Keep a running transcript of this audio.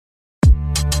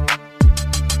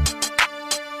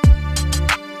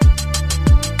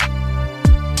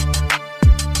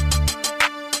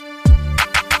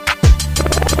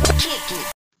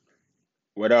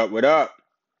What up? What up?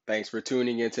 Thanks for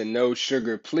tuning into No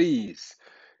Sugar Please.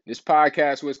 This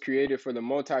podcast was created for the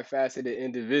multifaceted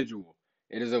individual.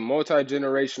 It is a multi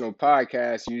generational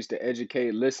podcast used to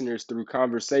educate listeners through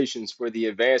conversations for the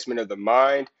advancement of the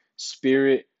mind,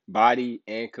 spirit, body,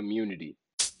 and community.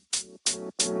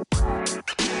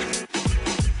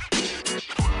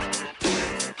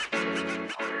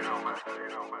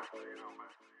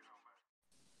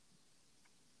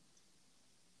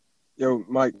 Yo,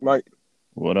 Mike,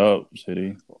 What up,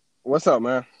 City? what's up,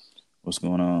 man? What's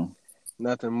going on?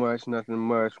 Nothing much,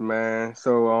 man.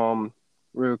 So,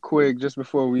 real quick, just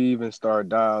before we even start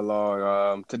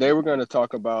dialogue, today we're going to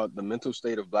talk about the mental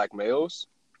state of black males,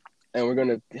 and we're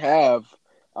going to have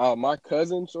my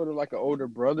cousin, sort of like an older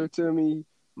brother to me,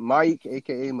 Mike,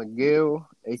 aka Miguel,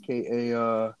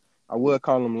 aka I would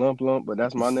call him Lump, but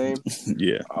that's my name.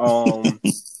 Yeah.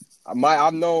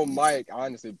 I've known Mike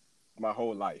honestly my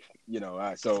whole life,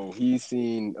 so he's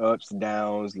seen ups,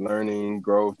 downs, learning,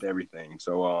 growth, everything.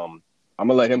 So, I'm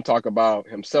gonna let him talk about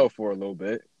himself for a little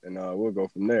bit, and we'll go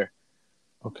from there.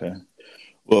 Okay.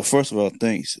 Well, first of all,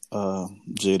 thanks,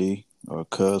 JD or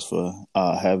Cuz, for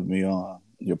having me on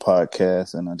your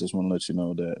podcast, and I just want to let you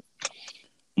know that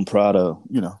I'm proud of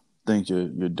things you're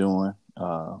doing,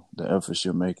 the efforts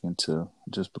you're making to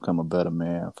just become a better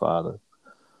man, father,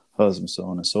 husband, so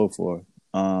on and so forth.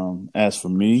 As for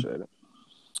me,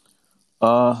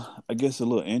 I guess a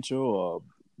little intro or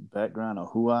background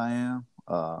of who I am.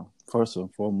 First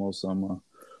and foremost, I'm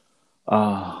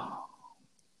a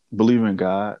believer in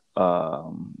God.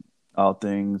 All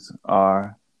things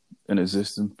are in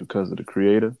existence because of the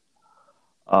Creator.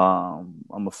 I'm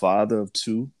a father of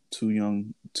two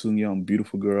young,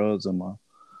 beautiful girls. I'm a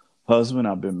husband.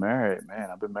 I've been married, man.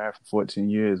 I've been married for 14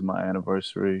 years. My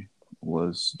anniversary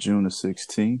was June the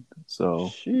 16th. So,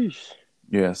 Sheesh.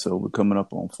 Yeah, so we're coming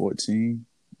up on 14.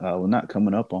 We're not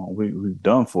coming up on. We've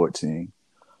done 14.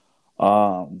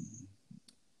 For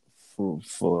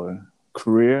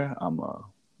career, I'm a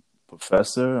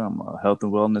professor. I'm a health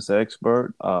and wellness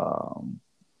expert. I'm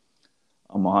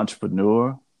an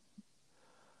entrepreneur.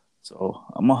 So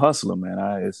I'm a hustler, man.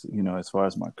 As far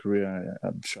as my career,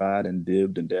 I've tried and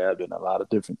dibbed and dabbed in a lot of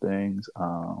different things.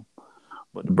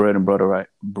 But the bread and butter right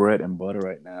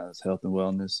now is health and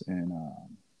wellness and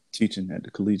teaching at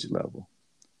the collegiate level.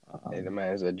 Hey, the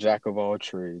man is a jack of all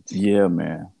trades. Yeah,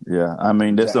 man. Yeah, I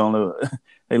mean that's the only.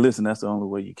 Hey, listen, that's the only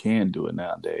way you can do it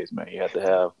nowadays, man. You have to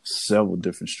have several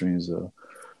different streams of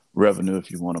revenue if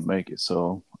you want to make it.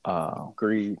 So,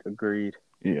 agreed.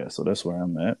 Yeah, so that's where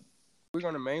I'm at. We're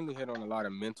going to mainly hit on a lot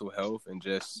of mental health and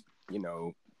just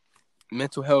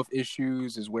mental health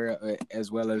issues as well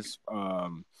as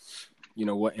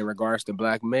what in regards to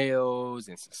black males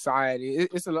and society.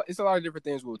 It's a lot of different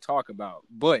things we'll talk about.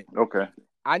 But okay,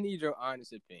 I need your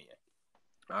honest opinion.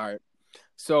 All right.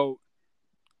 So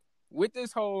with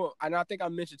this whole, and I think I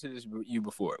mentioned to you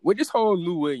before, with this whole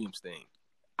Lou Williams thing,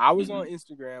 I was on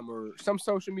Instagram or some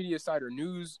social media site or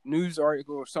news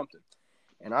article or something,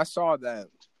 and I saw that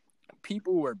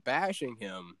people were bashing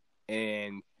him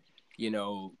and,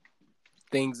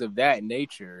 things of that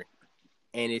nature,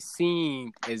 and it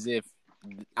seemed as if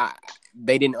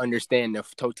they didn't understand the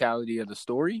totality of the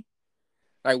story.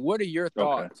 Like, what are your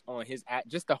thoughts on his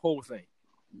just the whole thing?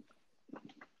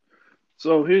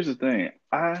 So here's the thing.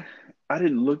 I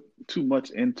didn't look too much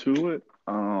into it.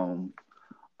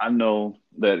 I know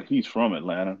that he's from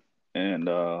Atlanta, and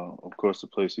of course the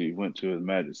place he went to is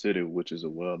Magic City, which is a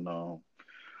well-known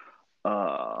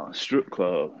strip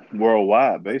club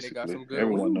worldwide. Basically,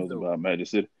 everyone knows about Magic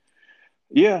City.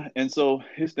 Yeah, and so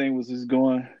his thing was just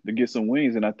going to get some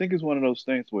wings, and I think it's one of those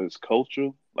things where it's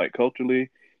cultural, like culturally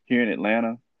here in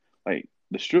Atlanta, like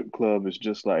the strip club is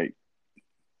just like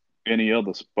any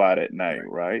other spot at night,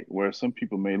 right? Where some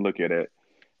people may look at it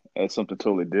as something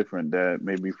totally different that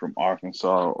may be from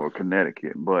Arkansas or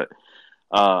Connecticut. But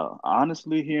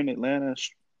honestly, here in Atlanta,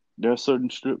 there are certain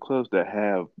strip clubs that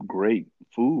have great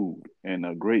food and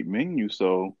a great menu.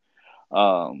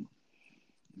 Um,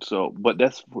 but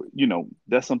that's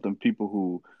something people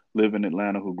who live in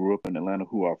Atlanta, who grew up in Atlanta,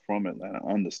 who are from Atlanta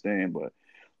understand. But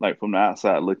like from the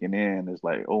outside looking in, it's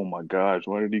like, oh my gosh,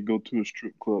 why did he go to a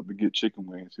strip club to get chicken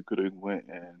wings? He could have went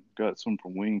and got some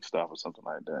from Wingstop or something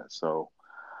like that. So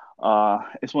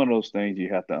it's one of those things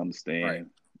you have to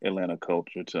understand Atlanta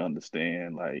culture to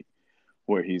understand like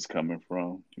where he's coming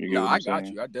from. You get what I'm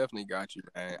saying? You. I definitely got you,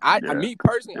 man. Me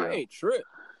personally, I ain't tripped.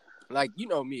 Like,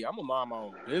 me, I'm a mind my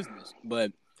own business.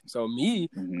 But so me,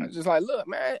 I was just like, look,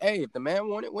 man, hey, if the man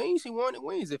wanted wings, he wanted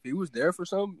wings. If he was there for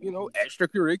some,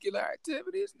 extracurricular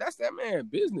activities, that's that man's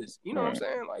business. You know what I'm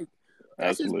saying? Like,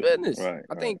 that's his business. I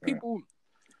think people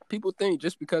people think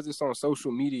just because it's on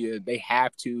social media, they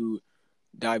have to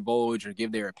divulge or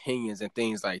give their opinions and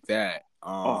things like that.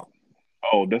 Oh,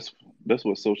 oh, that's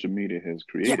what social media has Yeah,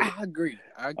 created. I agree.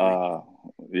 I agree. Uh,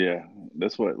 yeah,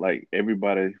 that's what like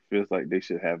everybody feels like they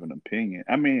should have an opinion.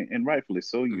 I mean, and rightfully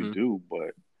so, you Mm-hmm. do.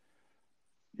 But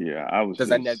yeah, Because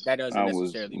that doesn't I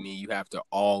was necessarily mean you have to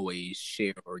always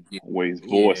share or give. always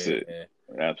voice Yeah. it.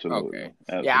 Absolutely, Okay.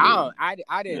 Yeah, absolutely.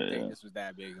 I didn't think Yeah, this was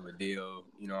that big of a deal.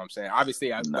 You know what I'm saying? Obviously,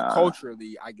 but nah,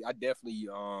 culturally, I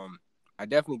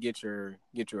definitely get your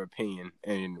opinion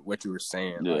and what you were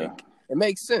saying. yeah, Like, it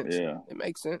makes sense. yeah, It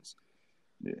makes sense.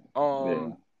 yeah, yeah,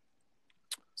 Um.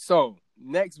 So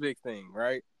next big thing,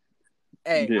 right?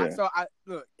 Hey, yeah. I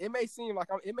look. It may seem like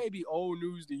it may be old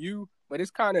news to you, but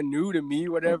it's kind of new to me.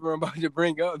 Whatever I'm about to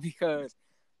bring up because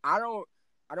I don't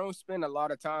I don't spend a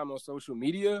lot of time on social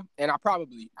media, and I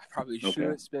probably Okay,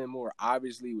 should spend more,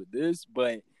 obviously, with this.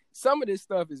 But some of this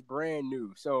stuff is brand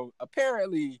new. So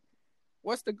apparently,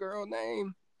 what's the girl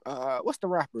name? What's the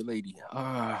rapper lady?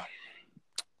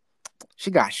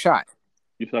 She got shot.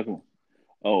 you talking?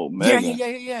 Oh,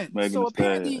 Yeah. Megan So Thee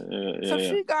apparently, Stallion. Yeah, so yeah,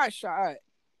 she got shot.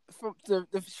 From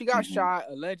she yeah. got shot.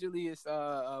 Allegedly, it's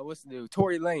what's the name?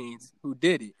 Tory Lanez who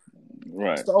did it.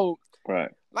 Right, So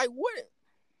right. like, what?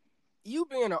 You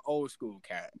being an old school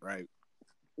cat, right?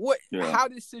 What? Yeah. How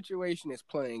this situation is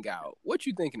playing out? What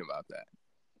you thinking about that?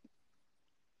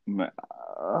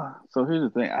 So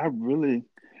here's the thing.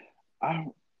 I,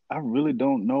 I really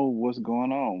don't know what's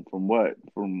going on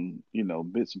from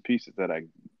bits and pieces that I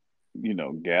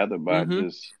gathered by Mm-hmm.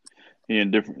 just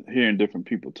hearing different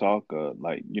people talk.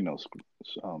 Like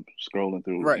scrolling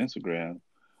through Right. Instagram.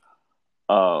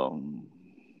 Um,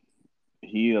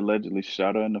 he allegedly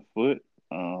shot her in the foot.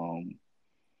 Um,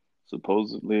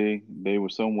 Supposedly they were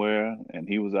somewhere and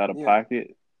he was out of Yeah.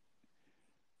 pocket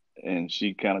and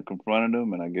she kind of confronted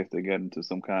him and I guess they got into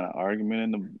some kind of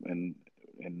argument in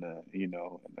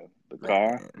the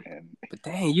car Man. and But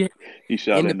dang, you he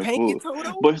shot in her the in the paint get foot. told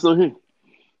over? But so here,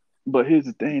 but here's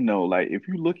the thing though, like if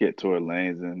you look at Tory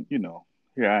Lanez and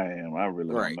here I am, I really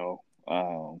don't Right.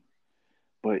 know.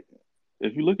 But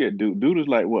if you look at dude is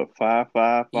like what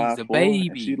 5'5", He's five a four,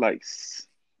 and she baby. like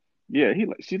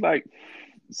she like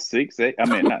 6'8". I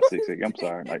mean not 6'8". I'm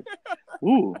sorry, like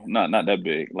ooh, not that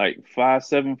big. Like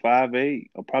 5'7", 5'8",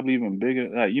 or probably even bigger.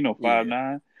 Like Yeah.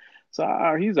 5'9".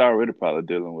 So he's already probably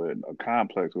dealing with a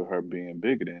complex with her being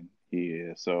bigger than he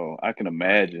is. So I can Right.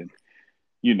 imagine,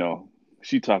 you know,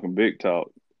 she talking big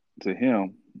talk to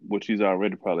him, which he's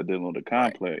already probably dealing with a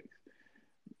Right. complex.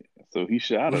 So he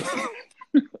shot her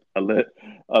alle-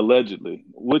 allegedly,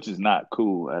 which is not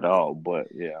cool at Yeah. all. But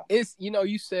yeah, It's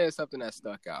you said something that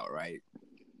stuck out, right?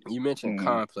 You mentioned hmm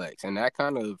complex, and that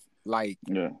kind of like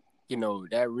yeah,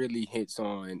 that really hits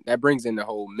on that brings in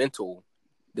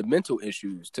the mental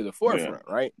issues to the yeah, forefront,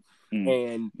 right? mm,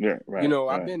 And yeah, right,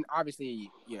 I've right, been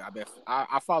obviously,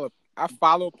 I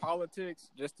follow politics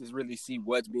just to really see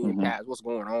what's being hmm passed, what's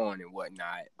going on, and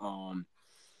whatnot.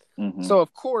 hmm So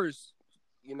of course,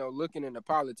 looking into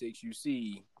politics, you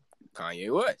see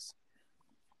Kanye West,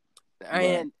 right,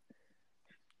 and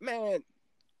man,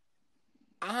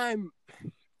 I'm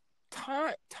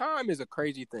time is a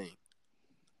crazy thing,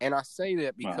 and I say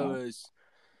that uh huh, because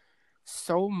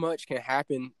so much can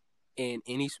happen in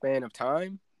any span of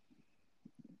time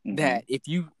hmm that if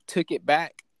you took it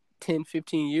back 10,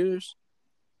 15 years,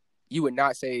 you would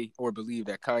not say or believe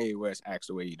that Kanye West acts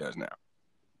the way he does now.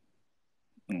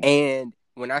 And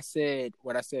when I said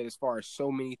what I said as far as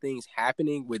so many things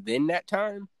happening within that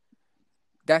time,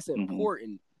 that's hmm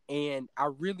important. And I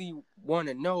really want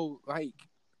to know, like,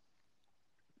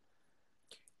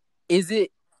 is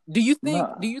it do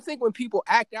Nah. you think when people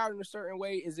act out in a certain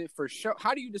way, is it for show?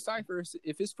 How do you decipher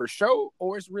if it's for show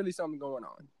or it's really something going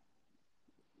on?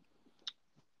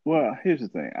 Well, here's the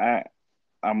thing.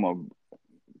 I'm a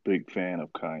big fan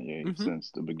of Kanye Mm-hmm.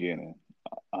 since the beginning.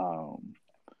 Um,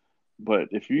 but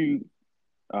if you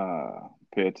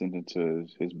pay attention to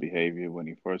his behavior when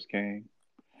he first came,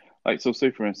 like so,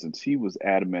 say for instance, he was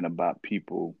adamant about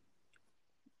people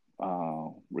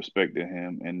respecting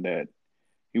him, and that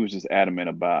he was just adamant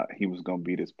about he was gonna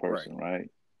be this Right. person, right?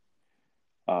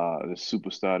 This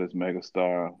superstar, this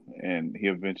megastar, and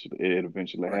it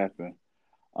eventually Right. happened.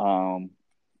 Um,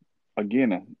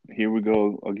 Again, here we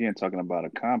go again talking about a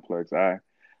complex. I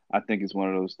think it's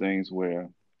one of those things where,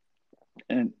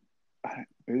 and I,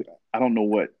 I don't know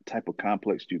what type of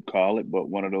complex you call it, but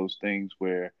one of those things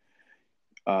where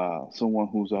someone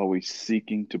who's always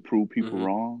seeking to prove people Mm-hmm.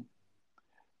 wrong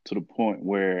to the point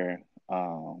where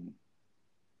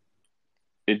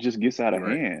it just gets out of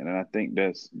Right. hand, and I think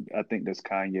that's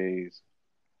Kanye's.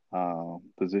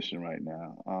 position right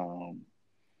now.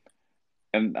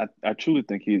 And I truly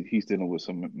think he's dealing with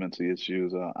some mental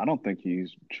issues. I don't think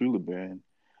he's truly been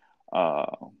uh,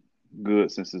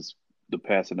 good since the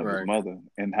passing of his Right. mother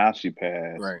and how she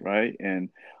passed, Right. right? And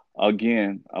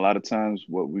again, a lot of times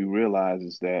what we realize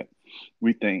is that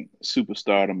we think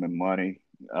superstardom and money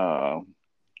uh,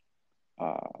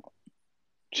 uh,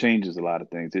 changes a lot of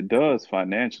things. It does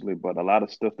financially, but a lot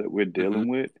of stuff that we're Mm-hmm. dealing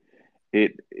with,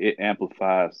 it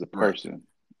amplifies the Right. person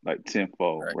like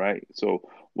tenfold, Right. right? So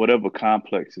whatever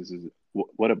complexes is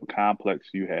whatever complex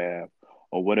you have,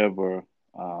 or whatever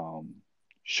um,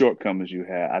 shortcomings you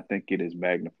have, I think it is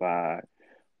magnified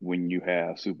when you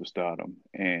have superstardom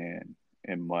and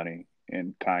money.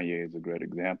 And Kanye is a great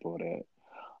example of that.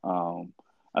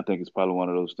 I think it's probably one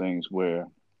of those things where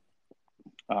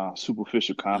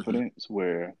superficial Mm-hmm. confidence,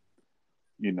 where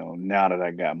now that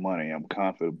I got money, I'm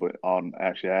confident. But on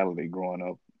actuality, growing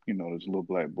up, as a little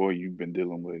black boy, you've been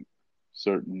dealing with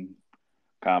certain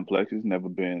complexes. Never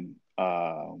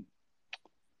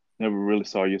really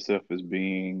saw yourself as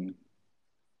being,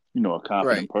 a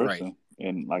confident Right. Right. person,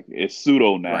 and like it's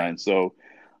pseudo now. Right. And so,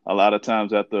 a lot of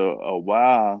times after a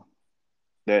while,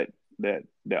 that that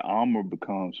armor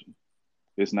becomes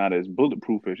it's not as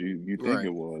bulletproof as you think it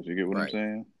Right. was. You get what I'm Right.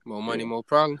 saying? More money, Yeah. more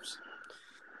problems.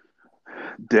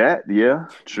 That, yeah,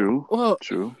 true, Well,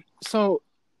 true. so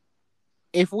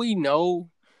if we know,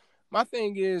 my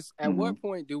thing is, at Hmm. what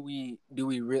point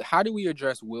how do we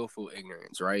address willful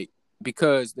ignorance, right?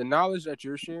 Because the knowledge that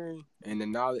you're sharing and the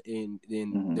knowledge in the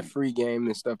Hmm. free game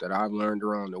and stuff that I've learned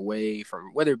along the way,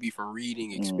 from whether it be from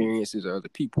reading Mm, experiences of other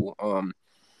people,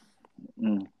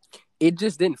 mm. it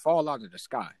just didn't fall out of the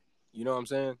sky. You know what I'm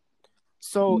saying?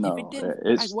 So if it No, didn't, like,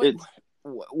 it's it's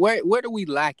where are we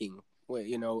lacking?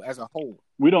 As a whole.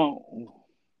 we don't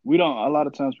we don't a lot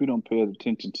of times we don't pay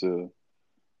attention to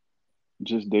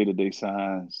just day-to-day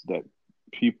signs that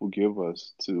people give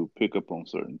us to pick up on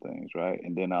certain things, right?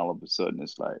 And then all of a sudden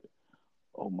it's like,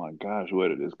 oh my gosh, where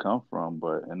did this come from?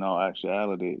 But in all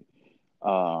actuality,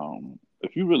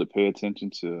 if you really pay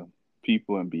attention to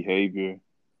people and behavior,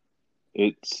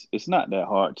 it's not that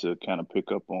hard to kind of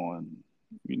pick up on,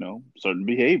 certain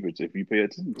behaviors if you pay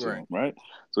attention to Right. them, right?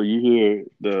 So you hear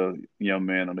the young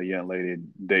man or the young lady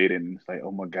dating, and it's like,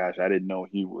 oh my gosh, I didn't know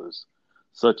he was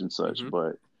such and such. Mm-hmm.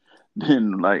 But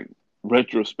then, like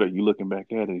retrospect, you looking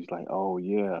back at it, he's like, oh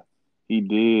yeah, he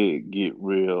did get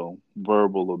real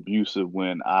verbal abusive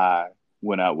when I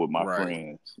went out with my Right.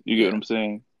 friends. You get what Yeah. I'm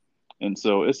saying? And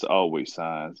so it's always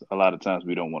signs. A lot of times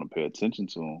we don't want to pay attention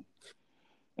to them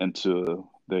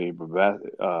until they've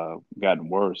gotten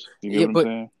worse. You get Yeah, what I'm but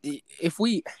saying? if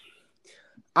we,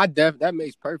 that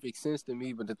makes perfect sense to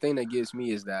me. But the thing that gets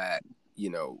me is that, you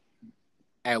know,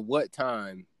 at what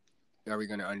time are we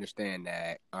going to understand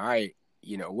that? All right,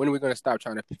 when are we going to stop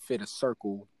trying to fit a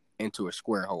circle into a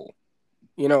square hole?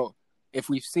 You know, if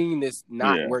we've seen this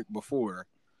not Yeah. work before,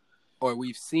 or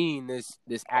we've seen this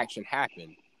action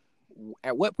happen,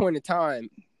 at what point in time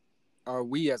are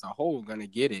we as a whole going to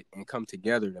get it and come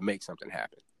together to make something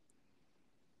happen?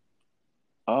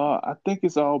 I think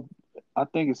it's all. I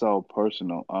think it's all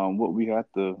personal. What we have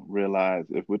to realize,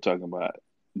 if we're talking about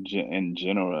in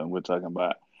general, and we're talking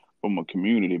about from a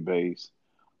community base,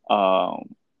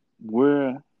 um,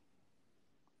 we're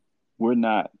we're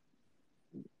not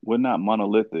we're not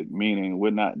monolithic. Meaning,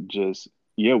 we're not just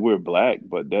yeah, we're black,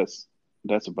 but that's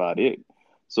about it.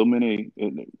 So many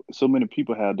so many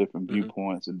people have different Mm-hmm.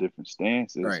 viewpoints and different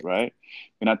stances, Right. right?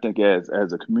 And I think as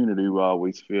a community, we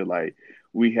always feel like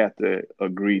we have to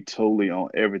agree totally on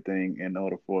everything in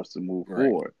order for us to move Right.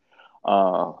 forward.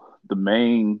 Uh, the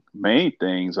main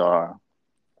things are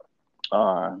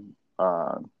uh,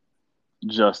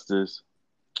 justice,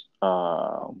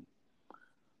 uh,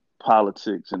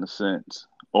 politics in a sense,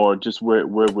 or just where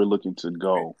we're looking to Right.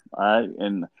 go. All right.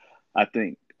 And I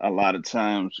think a lot of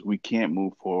times we can't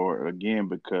move forward again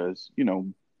because,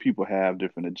 people have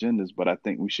different agendas, but I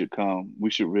think we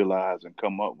should realize and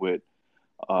come up with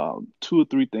two or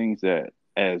three things that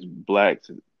as blacks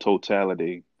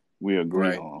totality we agree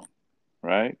Right. on,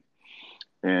 right?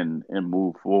 And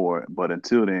move forward. But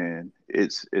until then,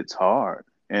 it's hard.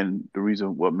 And the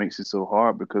reason what makes it so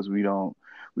hard because we don't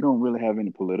really have any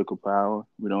political power.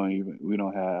 We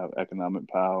don't have economic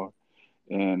power.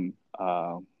 And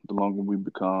the longer we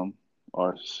become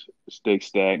or stay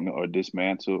stagnant or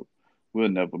dismantled, we'll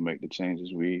never make the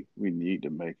changes we need to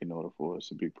make in order for us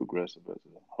to be progressive as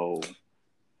a whole.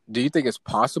 Do you think it's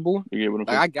possible? You get what I'm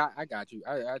Like, saying? I got you.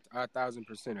 I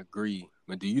 1,000% agree.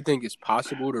 But do you think it's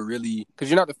possible to really? Because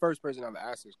you're not the first person I've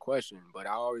asked this question, but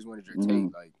I always wanted your take. Hmm.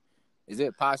 Like, is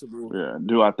it possible? Yeah.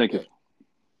 Do I think Yeah.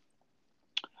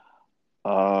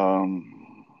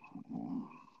 Um,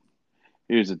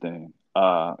 Here's the thing.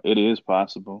 It is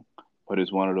possible, but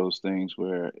it's one of those things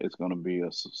where it's going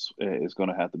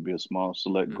to have to be a small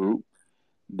select Hmm. group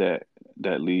that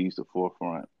leads the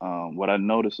forefront. What I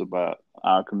notice about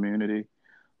our community,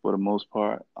 for the most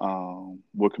part,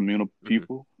 we're communal Hmm.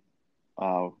 people,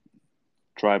 uh,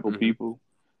 tribal Hmm. people,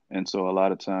 and so a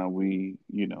lot of time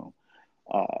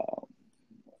uh,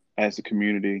 as the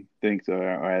community thinks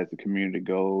or as the community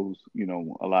goes,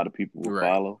 a lot of people will Right.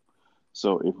 follow.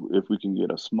 So if we can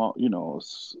get a small,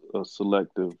 a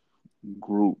selective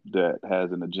group that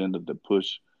has an agenda to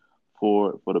push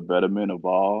forward for the betterment of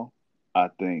all, I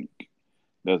think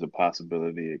there's a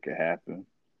possibility it could happen.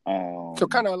 So Um,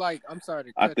 kind of like, I'm sorry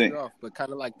to I cut think you off, but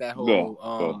kind of like that go whole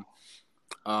go.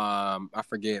 I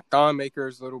forget, Thon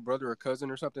Maker's little brother or cousin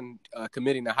or something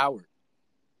committing to Howard.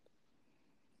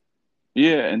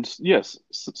 Yeah, and yes,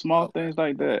 small Okay. things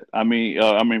like that. I mean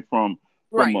from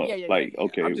Right. a Yeah. Yeah. Yeah. like Yeah.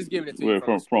 okay, I'm just giving it to you we're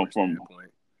from a sports from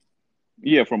standpoint.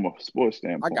 yeah, from a sports I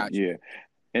standpoint, got you. yeah.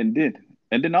 And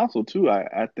then also too,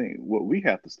 I think what we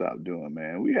have to stop doing,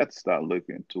 man, we have to start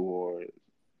looking toward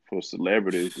for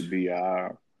celebrities to be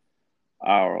our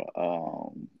our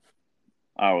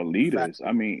Fact. leaders.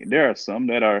 I mean, there are some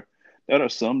that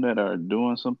are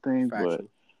doing some things, but Factual.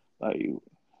 like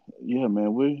yeah,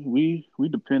 man, we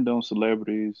depend on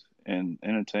celebrities and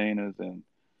entertainers and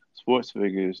sports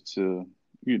figures to,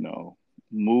 you know,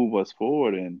 move us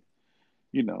forward and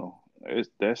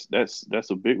that's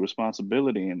a big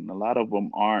responsibility, and a lot of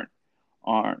them aren't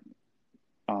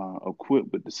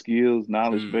equipped with the skills,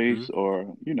 knowledge Hmm. base,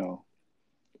 or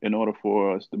in order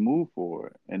for us to move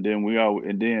forward. And then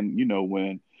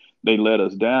when they let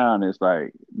us down, it's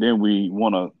like then we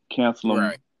want to cancel them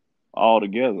Right.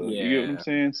 altogether. You get what I'm Yeah.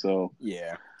 saying? So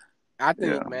Yeah. I yeah.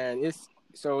 think, man, it's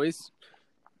so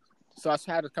I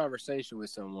had a conversation with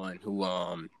someone who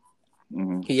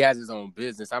Hmm. he has his own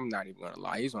business. I'm not even gonna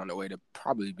lie. He's on the way to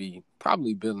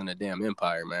probably building a damn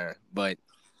empire, man. But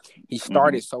he Hmm.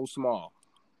 started so small.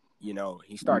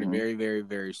 He started Hmm. very, very,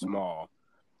 very small,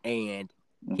 and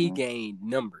he Hmm. gained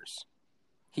numbers.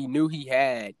 He knew he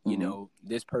had, Hmm.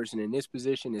 this person in this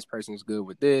position. This person's good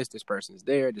with this. This person's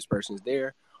there. This person's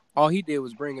there. All he did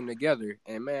was bring them together,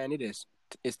 and man,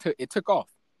 it took off.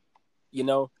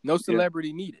 No Yeah.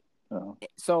 celebrity needed. Uh,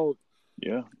 So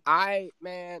yeah. I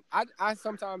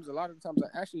sometimes, a lot of the times,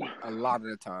 actually a lot of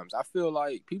the times, I feel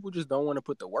like people just don't want to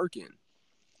put the work in,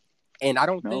 and I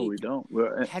don't No, think we don't.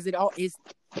 Well, has it all is.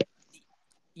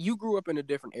 You grew up in a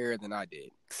different era than I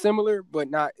did, similar but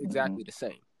not hmm exactly the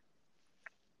same.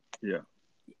 yeah.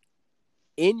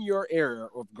 In your era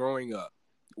of growing up,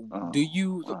 do Uh,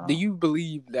 you do uh, you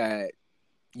believe that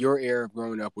your era of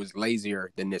growing up was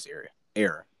lazier than this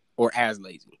era, or as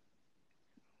lazy?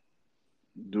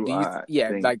 do Do you I yeah,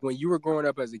 think? like when you were growing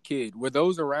up as a kid, were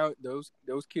those around those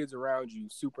kids around you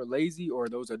super lazy, or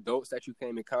those adults that you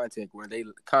came in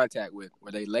contact with,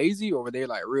 were they lazy, or were they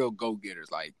like real go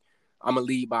getters, like I'm gonna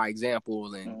lead by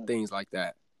example and Uh, things like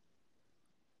that?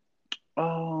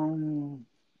 um.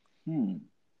 Hmm.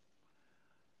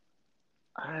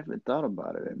 I haven't thought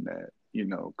about it in that,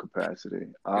 capacity.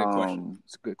 Good question.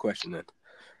 It's a good question then.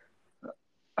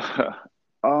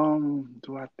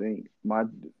 Do I think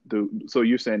so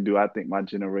you're saying, do I think my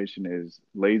generation is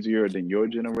lazier than your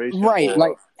generation, Right.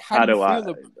 Like, or how do how you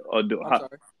do I, feel? or do I'm how,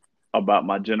 sorry. about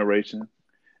my generation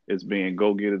is being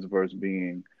go-getters versus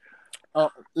being,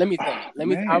 Let me think. man. Let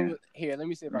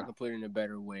me see if I can put it in a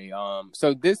better way.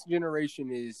 So this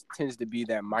generation tends to be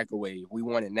that microwave. We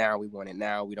want it now. We want it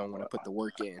now. We don't want to put the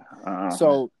work in. Uh-huh.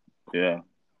 So, Yeah.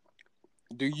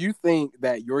 do you think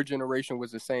that your generation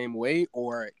was the same way,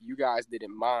 or you guys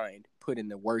didn't mind putting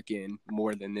the work in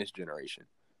more than this generation?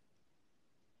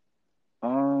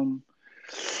 Um,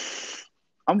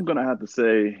 I'm gonna have to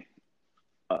say,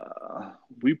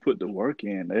 we put the work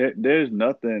in. There's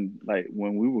nothing like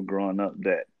when we were growing up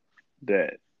that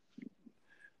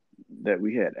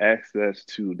we had access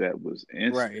to that was Right.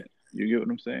 instant. You get what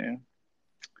I'm saying?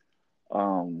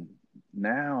 Um,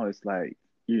 Now it's like,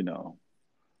 you know,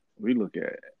 we look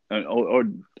at or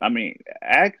I mean,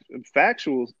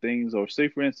 factual things, or say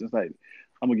for instance, like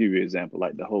I'm gonna give you an example,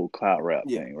 like the whole cloud rap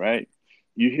Yeah. thing, right?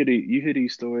 You hear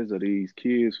these stories of these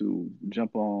kids who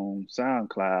jump on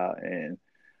SoundCloud, and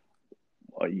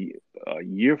a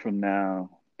year from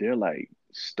now they're like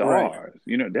Right. stars.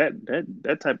 You know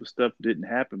that type of stuff didn't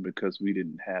happen because we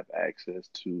didn't have access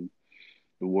to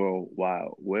the world wide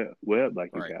web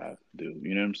like you Right. guys do.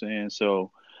 You know what I'm saying?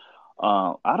 So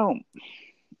I don't.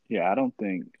 Yeah, I don't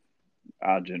think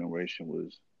our generation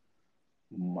was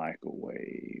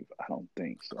microwave. I don't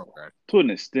think so. Okay. To an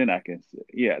extent, I can say,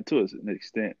 yeah, to an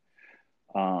extent,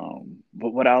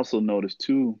 But what I also noticed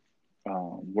too,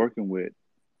 working with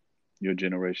your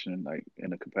generation, like in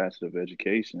the capacity of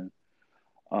education,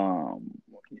 um,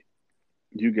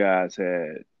 you guys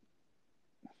had,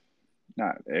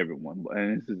 not everyone,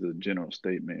 and this is a general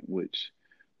statement, which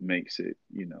makes it,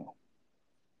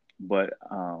 but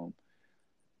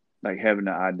like having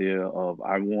the idea of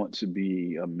I want to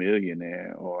be a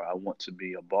millionaire or I want to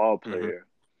be a ball Hmm. player,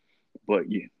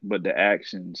 but the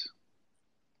actions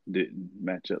didn't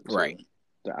match up Right. to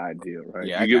the idea, right?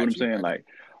 Yeah, I You get what got I'm you. saying? I got Like,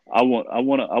 I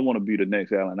want to be the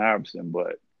next Allen Iverson,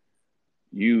 but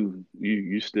you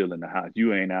still in the house.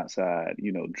 You ain't outside,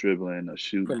 dribbling or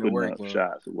shooting, putting the putting work up in.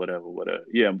 shots or whatever, whatever.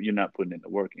 Yeah, you're not putting in the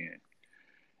work in,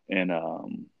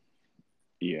 and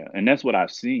yeah, and that's what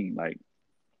I've seen. Like,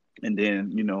 and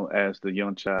then as the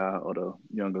young child or the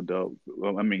young adult,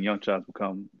 well, I mean, young child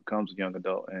becomes a young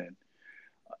adult and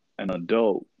an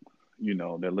adult,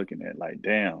 they're looking at like,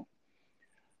 damn,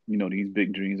 these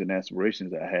big dreams and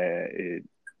aspirations I had, it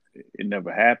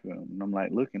never happened. And I'm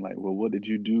like looking like, well, what did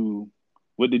you do?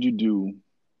 What did you do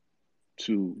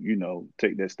to,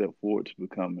 take that step forward to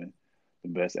becoming the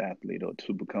best athlete or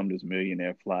to become this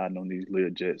millionaire flying on these Lear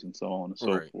jets and so on and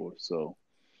so Right. forth. So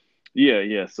yeah,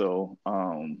 yeah. So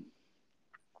and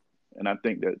I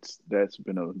think that's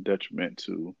been a detriment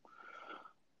to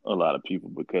a lot of people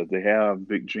because they have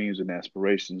big dreams and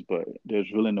aspirations, but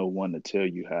there's really no one to tell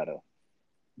you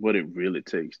what it really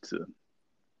takes to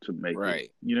make it,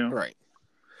 Right. you know? Right.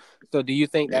 So do you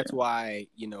think that's Yeah. why,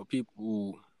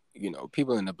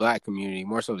 people in the black community,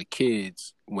 more so the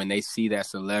kids, when they see that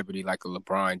celebrity like a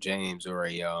LeBron James or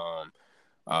a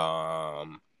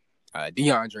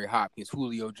DeAndre Hopkins,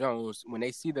 Julio Jones, when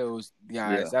they see those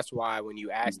guys, Yeah. that's why when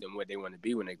you ask them what they want to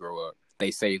be when they grow up,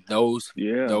 they say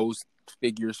Yeah. those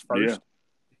figures Yeah. first.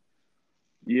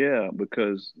 Yeah,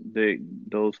 because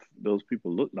those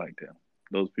people look like them.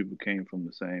 Those people came from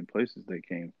the same places they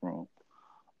came from.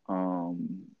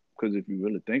 Because if you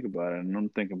really think about it, and I'm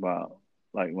thinking about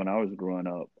like when I was growing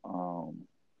up,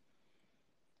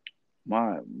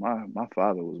 my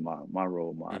father was my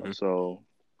role model. Hmm. So,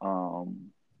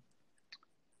 um,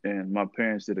 and my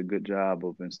parents did a good job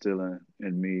of instilling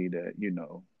in me that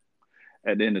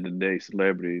at the end of the day,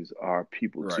 celebrities are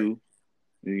people Right. too.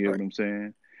 You get Right. what I'm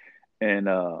saying? And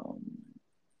I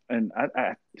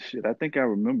think I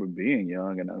remember being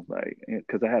young, and I was like,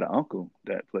 because I had an uncle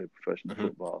that played professional Hmm.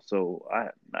 football, so I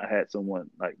had someone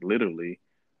like literally,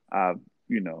 I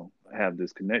have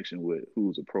this connection with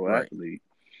who's a pro Right. athlete.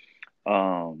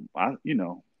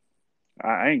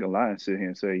 I ain't gonna lie and sit here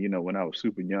and say, when I was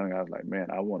super young, I was like,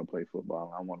 man, I want to play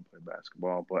football, I want to play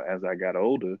basketball. But as I got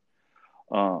older,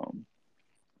 um,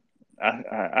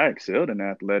 I excelled in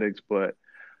athletics, but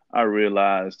I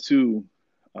realized too,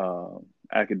 uh,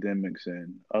 academics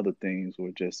and other things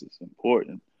were just as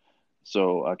important.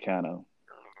 So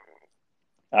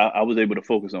I was able to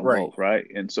focus on Right. both, right?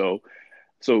 And so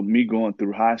me going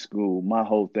through high school, my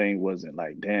whole thing wasn't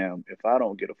like, damn, if I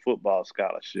don't get a football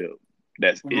scholarship,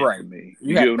 that's it for Right. me. You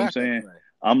You get had a what I'm backup saying? plan.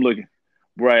 I'm looking,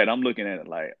 right? I'm looking at it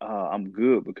like, I'm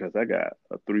good because I got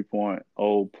a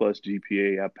 3.0 plus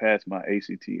GPA. I passed my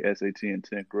ACT, SAT in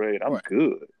 10th grade. I'm Right.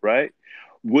 good, right?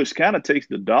 Which kind of takes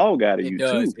the dog out of It you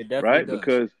does. too, It definitely right?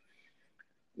 does.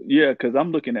 Because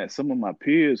I'm looking at some of my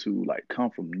peers who like come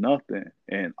from nothing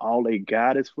and all they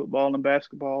got is football and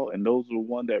basketball, and those are the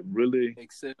one that really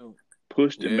Excel.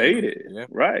 pushed and Yeah. made it, Yeah.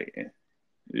 right?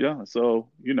 Yeah. So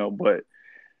but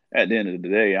at the end of the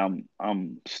day,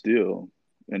 I'm still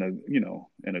in a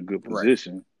good Right.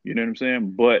 position. You know what I'm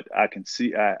saying? But I can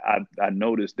see I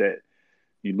noticed that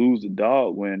you lose the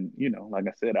dog when like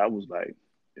I said, I was like,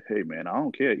 hey man, I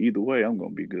don't care either way, I'm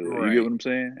gonna be good. You get Right. what I'm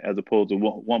saying? As opposed to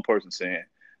one person saying,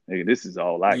 hey, this is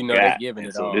all I They got, giving and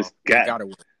it so this all. It got gotta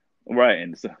work. right,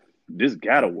 and so this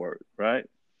gotta Right. work, right?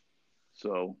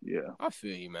 So yeah, I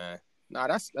feel you, man. Nah,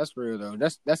 that's real though.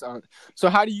 That's so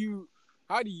how do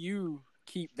you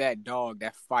keep that dog,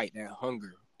 that fight, that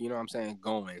hunger, you know what I'm saying,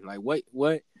 going? Like what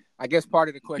I guess part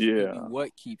of the question could be yeah,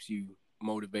 what keeps you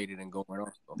motivated and going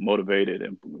also. motivated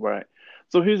and right.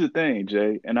 So here's the thing,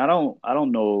 Jay, and I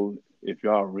don't know if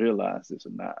y'all realize this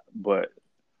or not, but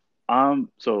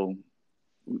so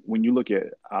when you look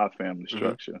at our family Hmm.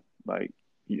 structure, like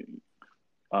you,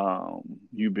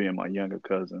 you being my younger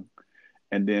cousin,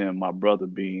 and then my brother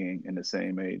being in the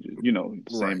same age, the Right.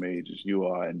 same age as you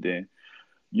are, and then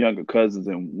younger cousins,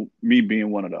 and me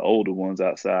being one of the older ones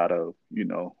outside of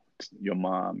your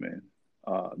mom and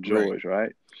Right. George,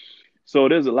 right? So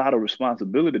there's a lot of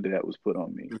responsibility that was put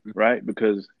on me, Hmm. right?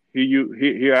 Because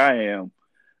here I am.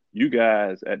 You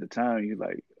guys at the time, you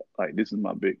like this is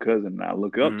my big cousin, and I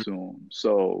look up Hmm. to him.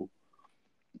 So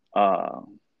uh,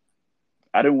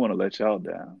 I didn't want to let y'all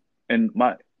down, and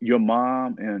your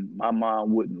mom and my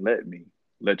mom wouldn't let me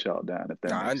let y'all down, if that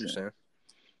Nah, I makes sense. understand.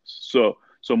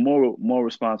 So more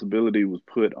responsibility was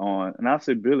put on, and I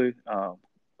say Billy,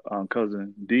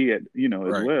 cousin D, as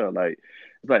Right, well. Like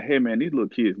it's like, hey man, these little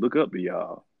kids look up to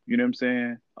y'all. You know what I'm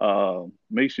saying?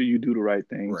 Make sure you do the right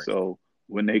thing, right, so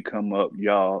when they come up,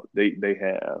 y'all they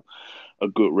have a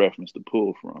good reference to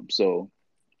pull from. So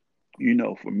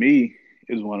for me,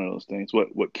 it's one of those things.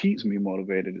 What keeps me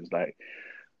motivated is like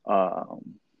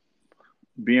um,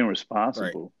 being right.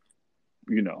 responsible.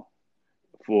 You know,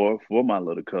 for my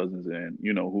little cousins and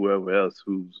whoever else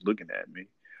who's looking at me.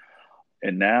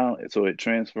 And now, so it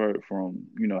transferred from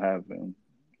having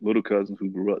little cousins who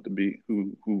grew up to be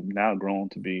who now grown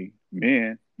to be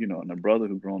men, and a brother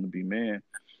who grown to be men.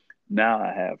 Now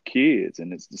I have kids,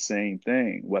 and it's the same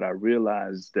thing. What I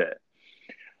realized is that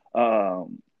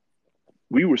um,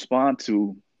 we respond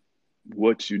to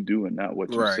what you do and not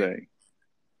what you Right. say,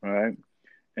 right?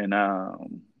 And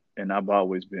I've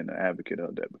always been an advocate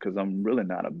of that because I'm really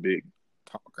not a big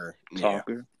Talker. Yeah.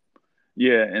 talker.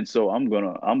 Yeah, and so I'm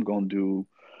gonna do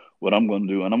what I'm gonna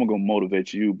do, and I'm gonna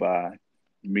motivate you by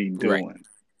me Right. doing.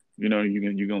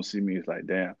 You're gonna see me. It's like,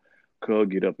 damn, Cub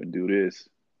get up and do this.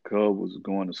 Cub was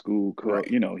going to school. Cub,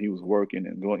 Right. he was working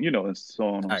and going, and so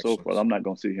on and so forth. Actions. I'm not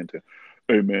gonna sit here and tell,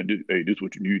 hey man, this is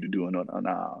what you need to do, and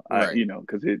no, Right.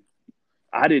 because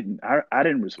I didn't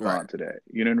Right. respond to that.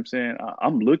 You know what I'm saying?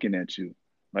 I'm looking at you,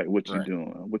 like Right.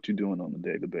 what you doing on a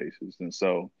daily basis, and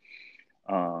so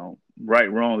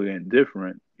right, wrong, and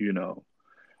different.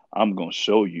 I'm gonna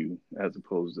show you as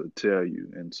opposed to tell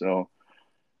you. And so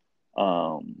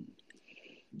um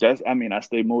I mean, I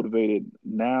stay motivated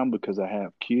now because I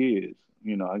have kids.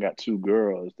 I got two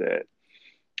girls that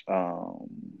um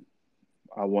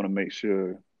I want to make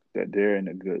sure that they're in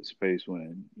a good space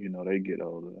when, they get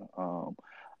older.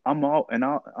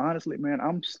 Honestly, man,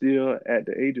 I'm still at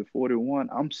the age of 41,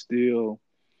 I'm still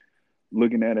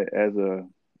looking at it as a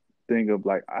thing of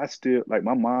like I still like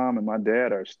my mom and my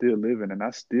dad are still living and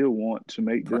I still want to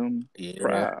make them Yeah.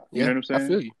 proud. You know Yeah. what I'm I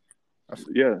feel saying? you. I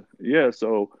feel Yeah, yeah.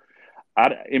 So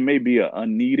it may be a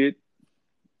unneeded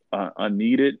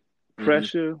hmm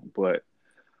pressure, but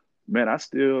man, I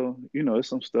still, it's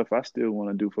some stuff I still want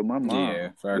to do for my Yeah.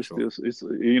 mom. Factual. It's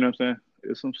you know what I'm saying?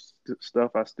 It's some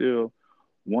stuff I still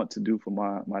want to do for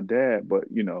my dad, but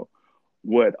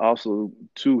what also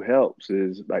too helps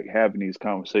is like having these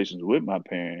conversations with my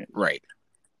parents Right.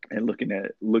 and looking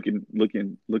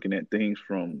at things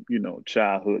from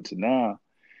childhood to now,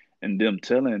 and them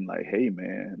telling like, hey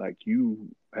man, like you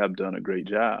have done a great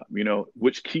job,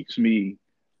 which keeps me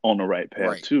on the right path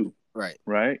Right. too, Right.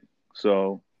 right?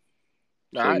 So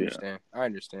No, so I yeah, understand. I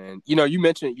understand. You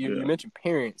mentioned you yeah, mentioned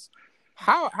parents.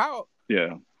 How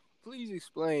yeah, please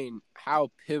explain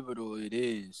how pivotal it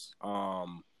is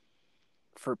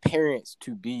for parents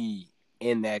to be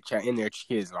in in their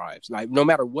kids' lives. Like no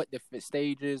matter what the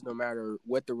stage is, no matter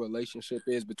what the relationship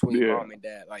is between yeah, mom and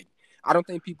dad. Like I don't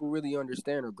think people really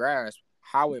understand or grasp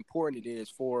how important it is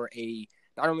for a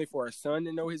not only for a son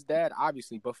to know his dad,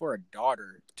 obviously, but for a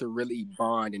daughter to really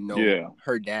bond and know yeah,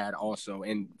 her dad also,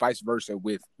 and vice versa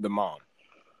with the mom.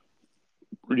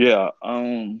 yeah.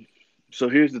 So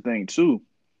here's the thing too,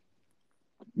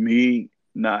 me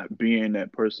not being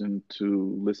that person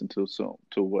to listen to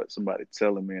what somebody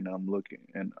telling me,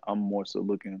 and I'm more so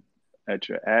looking at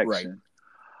your Right, action.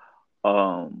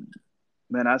 Um,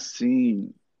 man, I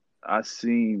seen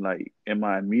like in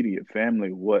my immediate family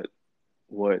what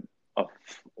a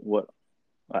what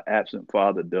an absent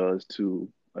father does to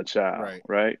a child, right,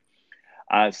 right?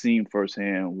 I've seen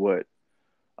firsthand what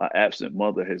an absent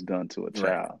mother has done to a right,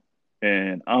 child,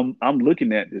 and I'm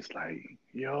looking at this like,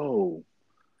 yo,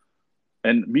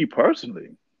 and me personally,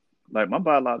 like my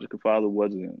biological father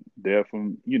wasn't there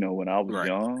from when I was right.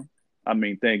 young. I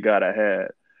mean, thank God I had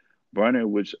Bernard,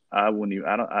 which I wouldn't even.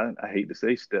 I hate to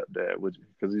say stepdad, which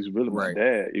because he's really my Right,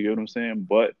 dad. You get what I'm saying?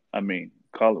 But I mean,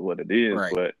 call it what it is.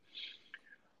 right, But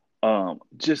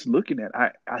just looking at,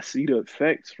 I see the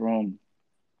effects from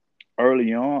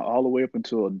early on all the way up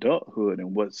until adulthood.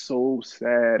 And what's so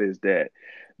sad is that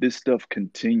this stuff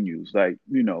continues. Like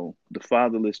the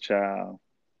fatherless child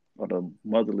or the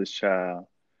motherless child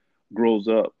grows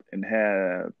up and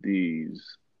have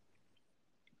these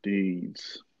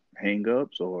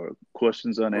hang-ups or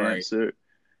questions right. unanswered,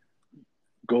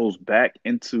 goes back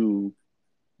into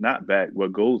not back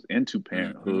what goes into Mm-hmm.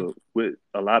 parenthood with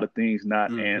a lot of things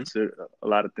not Mm-hmm. answered, a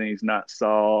lot of things not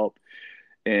solved,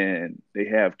 and they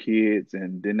have kids,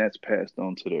 and then that's passed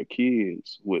on to their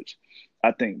kids, which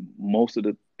I think most of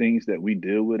the things that we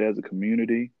deal with as a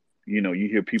community, You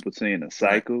hear people saying a Right.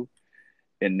 cycle,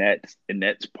 and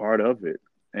that's part of it.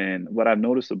 And what I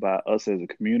noticed about us as a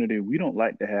community, we don't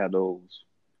like to have those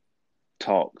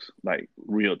talks, like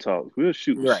real talks. We'll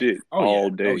shoot the Right. shit Oh yeah. all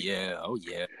Oh day, yeah. Oh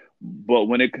yeah. but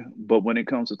when it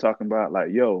comes to talking about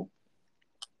like, yo,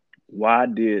 why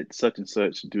did such and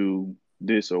such do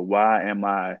this, or why am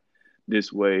I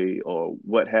this way, or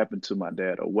what happened to my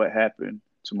dad, or what happened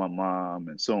to my mom,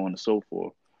 and so on and so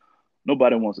forth.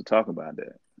 Nobody wants to talk about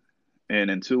that. And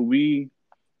until we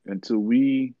get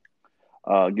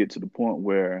to the point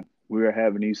where we're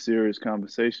having these serious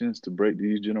conversations to break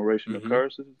these generational Mm-hmm.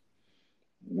 curses,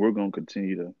 we're gonna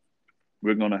continue to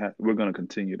we're gonna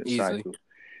continue to Easily. cycle.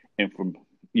 And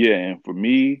for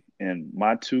me and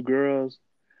my two girls,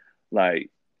 like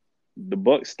the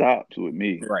buck stops with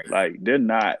me. Right. Like they're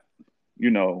not,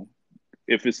 you know,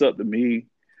 if it's up to me,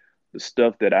 the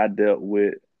stuff that I dealt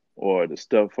with, or the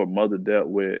stuff her mother dealt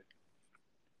with,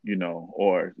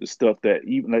 or the stuff that,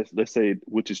 even let's say,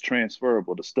 which is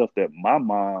transferable, the stuff that my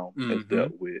mom has Mm-hmm.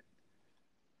 dealt with,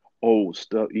 old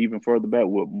stuff, even further back,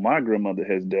 what my grandmother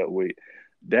has dealt with,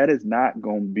 that is not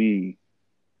gonna be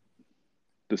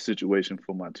the situation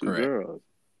for my two Correct. girls.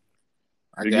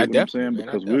 You I get what I'm definitely, saying? man.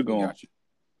 I Because we're definitely going, got you.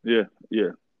 yeah, yeah.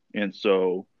 And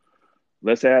so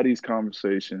let's have these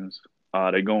conversations.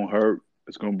 They're gonna hurt.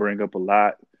 It's gonna bring up a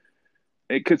lot.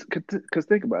 Cause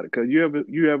think about it. Cause you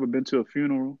ever been to a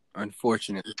funeral,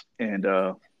 Unfortunately. and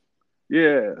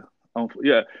yeah,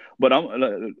 yeah. But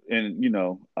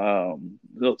and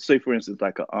let's say for instance,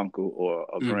 like an uncle or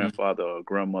a Mm-hmm. grandfather or a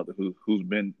grandmother who's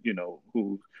been,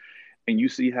 and you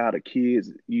see how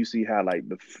like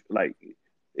like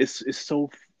it's so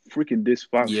freaking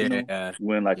dysfunctional Yeah.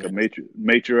 when like a Yeah.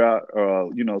 matriarch,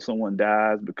 or someone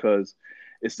dies, because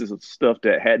it's this stuff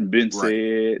that hadn't been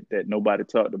Right. said, that nobody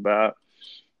talked about.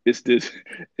 it's this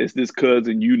it's this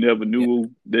cousin you never Yeah.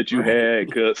 knew that you Right. had,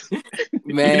 because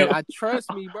you Man, know I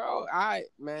trust me, bro.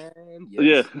 Man, yeah,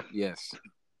 yes. Yes.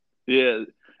 yeah.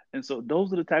 And so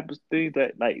those are the type of things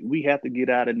that, like, we have to get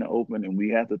out in the open, and we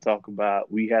have to talk about.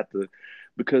 We have to,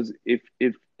 because if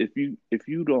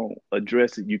you don't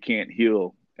address it, you can't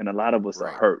heal. And a lot of us are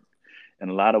Right. hurt, and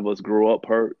a lot of us grow up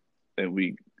hurt, and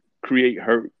we create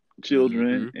hurt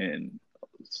children, Mm-hmm. and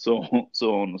so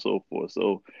on and so forth.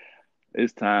 So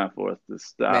it's time for us to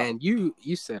stop. Man, you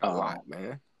said a lot, Um,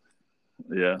 man.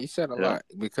 yeah, You said a yeah, lot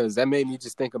because that made me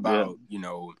just think yeah, about,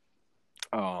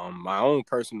 my own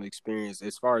personal experience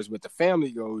as far as with the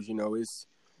family goes. It's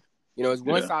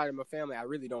one yeah, side of my family I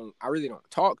really don't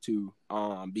talk to,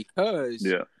 because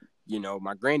yeah,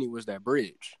 my granny was that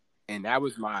bridge, and that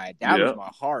was yeah, my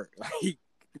heart, like,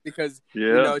 because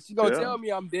yeah, she gonna yeah. tell me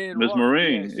I'm dead Miss wrong. Yeah,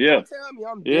 Marine, she yeah, gonna tell me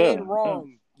I'm dead yeah, yeah,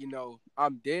 wrong.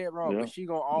 I'm dead wrong, yeah, but she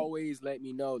gonna always let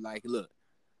me know, like, look,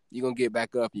 you're gonna get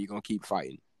back up and you're gonna keep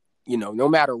fighting. No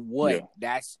matter what.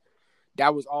 yeah,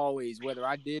 That was always, whether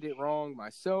I did it wrong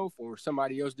myself or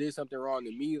somebody else did something wrong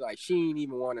to me. Like, she didn't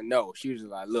even want to know. She was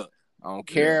just like, look, I don't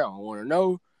yeah. care. I don't want to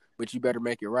know, but you better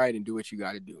make it right and do what you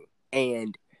got to do.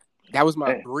 And that was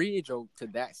my Hey, bridge to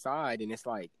that side. And it's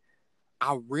like, I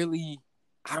don't really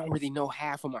know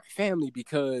half of my family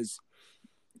because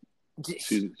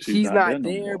she's she's not there not no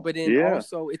there. more. But then Yeah,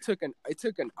 also it took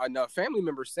enough family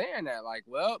members saying that, like,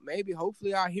 well, maybe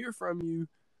hopefully I hear from you,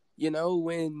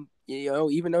 when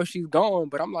even though she's gone.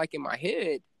 But I'm like, in my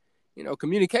head,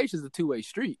 communication is a two-way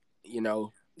street.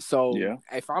 So yeah,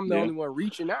 if I'm the yeah, only one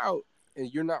reaching out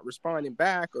and you're not responding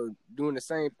back or doing the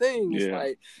same thing, it's yeah,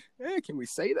 like, can we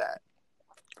say that?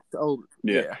 So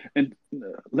yeah. yeah. And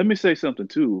let me say something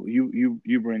too.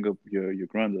 You bring up your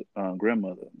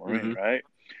grandmother Maureen, Mm-hmm. right?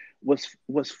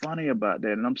 What's funny about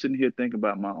that? And I'm sitting here thinking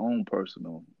about my own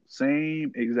personal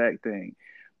same exact thing,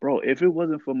 bro. If it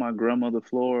wasn't for my grandmother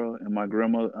Flora and my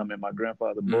grandfather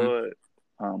Mm-hmm. Bud,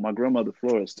 my grandmother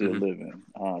Flora is still Mm-hmm. living.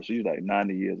 She's like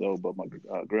 90 years old, but my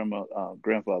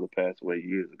grandfather passed away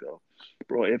years ago,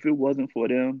 bro. If it wasn't for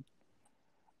them,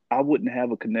 I wouldn't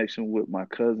have a connection with my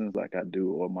cousins like I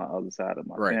do, or my other side of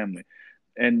my Right. family.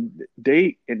 And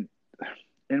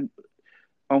and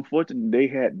unfortunately, they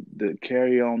had to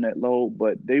carry on that load,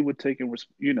 but they were taking.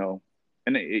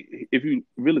 And if you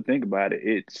really think about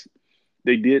it,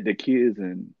 they did the kids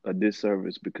in a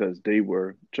disservice, because they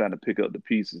were trying to pick up the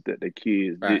pieces that the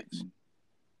kids Facts.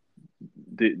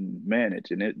 didn't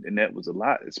manage, and that was a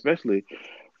lot, especially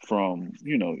from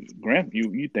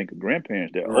you think of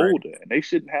grandparents, they're Right. older, and they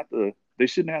shouldn't have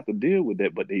to deal with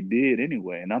that, but they did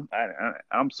anyway. And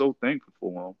I'm so thankful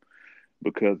for them,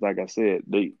 because, like I said,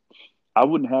 I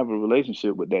wouldn't have a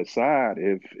relationship with that side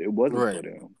if it wasn't Right. for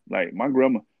them. Like my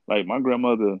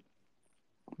grandmother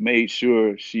made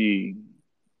sure she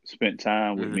spent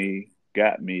time with Mm-hmm. me,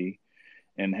 got me,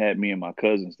 and had me and my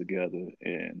cousins together,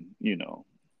 and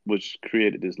which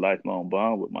created this lifelong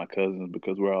bond with my cousins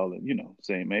because we're all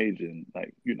same age, and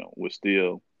like we're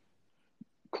still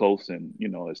close and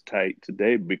as tight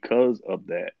today because of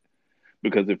that.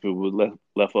 Because if it was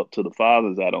left up to the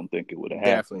fathers, I don't think it would have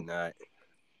Definitely happened. not.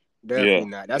 Yeah, Definitely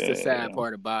not. That's the sad yeah,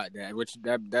 part about that, which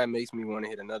that makes me want to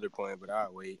hit another point, but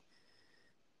I'll wait.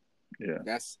 yeah.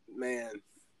 That's man.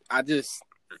 I just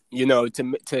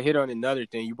to hit on another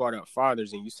thing, you brought up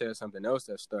fathers and you said something else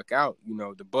that stuck out.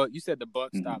 The buck. You said the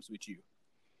buck Hmm. stops with you.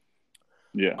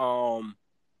 Yeah. Um,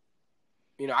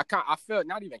 I felt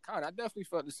not even kind. I definitely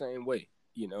felt the same way.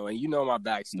 And my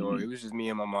backstory. Hmm. It was just me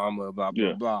and my mama. Blah blah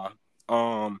Yeah. blah.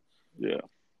 Um, Yeah.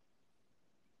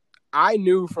 I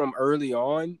knew from early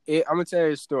on. I'm gonna tell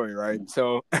you a story, right? Mm.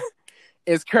 So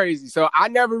it's crazy. So I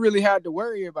never really had to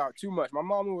worry about too much. My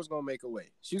mama was gonna make a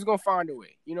way. She was gonna find a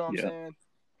way. You know what I'm Yeah. saying?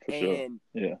 For sure. And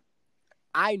Yeah.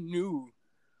 I knew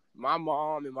my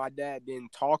mom and my dad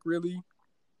didn't talk really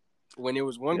when it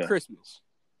was one Yeah. Christmas,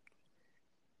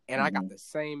 and I got Hmm. the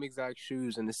same exact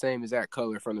shoes and the same exact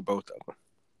color from the both of them.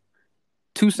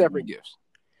 Two separate Hmm. gifts.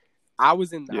 I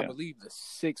was in, I Yeah. believe, the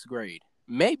 6th grade,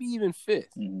 maybe even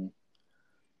 5th. Hmm.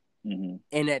 Hmm.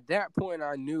 And at that point,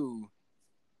 I knew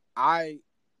I.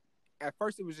 At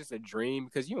first, it was just a dream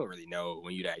because you don't really know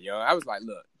when you're that young. I was like,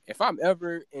 look, if I'm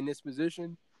ever in this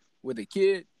position with a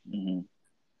kid, Hmm.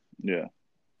 Yeah.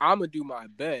 I'm gonna do my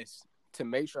best to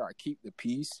make sure I keep the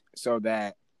peace so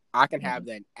that I can Hmm. have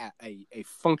that a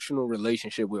functional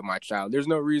relationship with my child. There's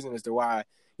no reason as to why,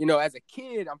 as a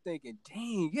kid, I'm thinking,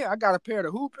 dang, yeah, I got a pair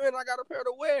to hoop in, I got a pair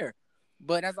to wear.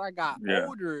 But as I got Yeah.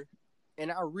 older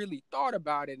and I really thought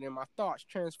about it and my thoughts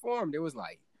transformed, it was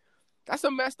like, that's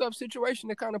a messed up situation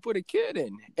to kind of put a kid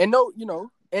in. And no,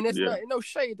 and it's Yeah. not no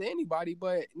shade to anybody,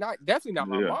 but definitely not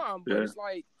my Yeah. mom. But Yeah. it's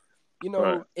like,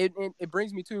 Right. it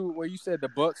brings me to where you said the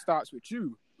buck stops with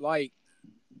you. Like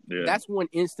Yeah. that's one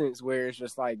instance where it's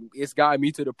just like it's got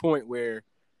me to the point where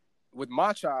with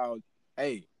my child,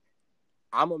 hey,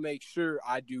 I'm gonna make sure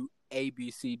I do A,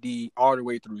 B, C, D all the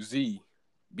way through Z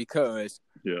because,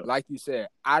 Yeah. like you said,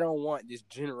 I don't want this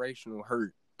generational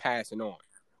hurt passing on,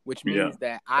 which Yeah. means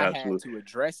that I had Absolutely. to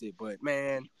address it. But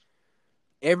man,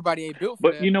 everybody ain't built for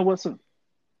But that. you know what's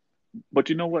but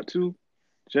you know what too,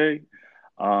 Jay?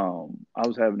 I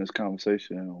was having this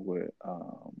conversation with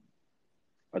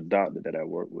a doctor that I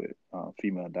work with,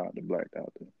 female doctor, black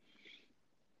doctor,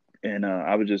 and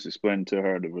I was just explaining to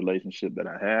her the relationship that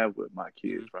I have with my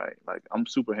kids. Mm-hmm. Right, like I'm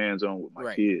super hands on with my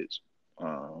Right. kids,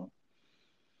 uh,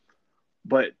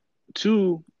 but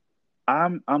two,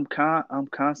 I'm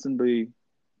constantly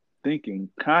thinking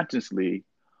consciously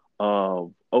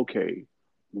of, okay,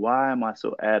 why am I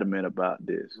so adamant about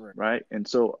this, Right. right? And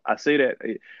so I say that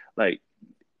like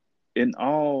in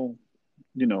all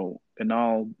in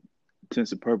all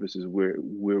intents and purposes,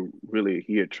 we're really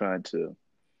here trying to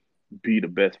be the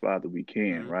best father we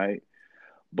can, Mm-hmm. right?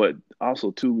 But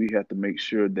also too, we have to make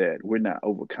sure that we're not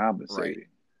Right. overcompensating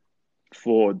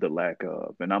for the lack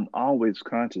of. And I'm always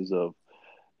conscious of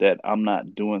that I'm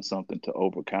not doing something to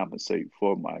overcompensate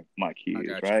for my I kids,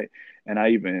 got you. right? And I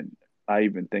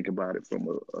even think about it from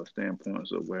a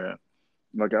standpoint of where,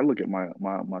 like, I look at my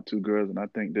two girls and I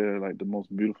think they're like the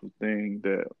most beautiful thing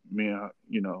that me and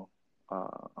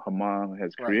her mom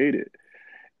has Right. created,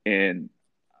 and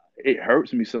it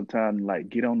hurts me sometimes like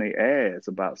get on their ass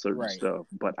about certain Right. stuff,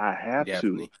 but I have to.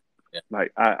 Definitely. Yeah.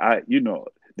 Like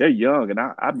they're young and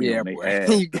I be Yeah, on their boy. ass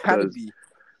you gotta because be.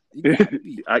 You gotta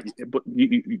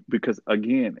be. because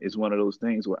again, it's one of those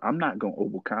things where I'm not gonna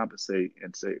overcompensate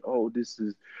and say, "Oh, this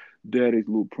is daddy's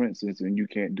little princess and you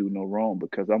can't do no wrong,"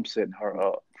 because I'm setting her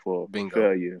up for Bingo.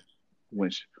 failure when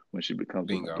she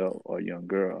becomes an Bingo. adult or a young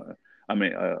girl. I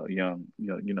mean, a young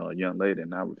a young lady,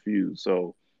 and I refuse.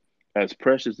 So, as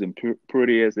precious and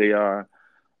pretty as they are,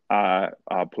 I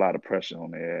apply the pressure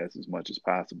on their ass as much as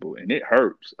possible, and it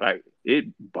hurts. Like it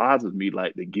bothers me,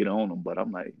 like to get on them, but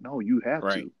I'm like, no, you have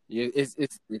Right. to. Yeah, Yeah, you it's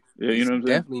know what I'm saying?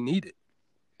 definitely needed.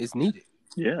 It's needed.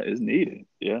 Yeah, it's needed.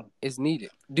 Yeah, It's needed.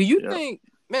 Do you yeah, think,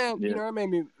 man? yeah.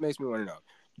 That makes me want to know.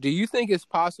 Do you think it's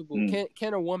possible? Mm,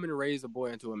 Can a woman raise a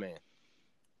boy into a man?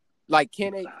 Like,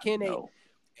 can they? Can they? no,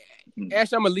 mm,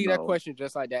 Actually, I'm gonna leave that no, question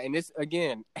just like that. And this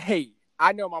again, hey,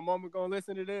 I know my mama gonna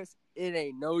listen to this. It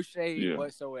ain't no shade yeah,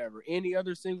 whatsoever. Any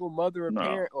other single mother or no,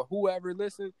 parent or whoever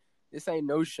listen, this ain't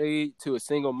no shade to a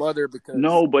single mother because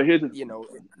no. But you know,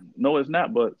 no, it's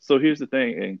not. But so here's the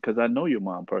thing, and because I know your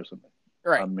mom personally, I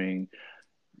right, mean,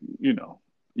 you know,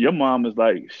 your mom is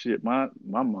like shit. My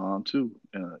mom too.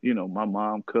 My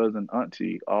mom, cousin,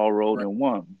 auntie, all rolled right, in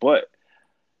one. But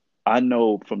I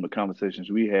know from the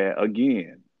conversations we had,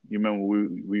 again, You remember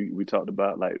we talked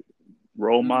about like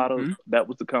role models? Mm-hmm. That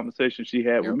was the conversation she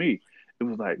had with Yep. me. It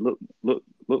was like,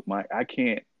 look, Mike, I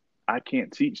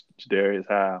can't teach Darius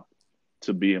how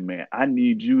to be a man. I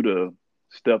need you to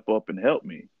step up and help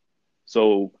me.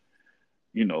 So,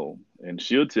 and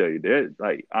she'll tell you that,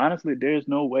 like, honestly, there's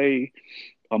no way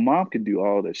a mom can do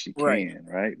all that she Right. can,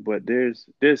 right? But there's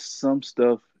some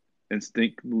stuff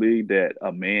instinctively that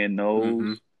a man Mm-hmm.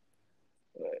 knows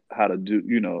how to do,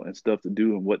 and stuff to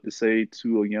do and what to say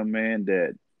to a young man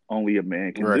that only a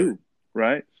man can Right. do,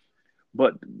 right?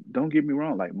 But don't get me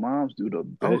wrong, like moms do the Oh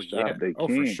best yeah. job they Oh,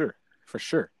 for can. sure. For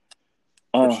sure.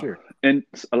 For Uh, sure. and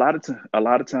a lot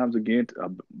of times again,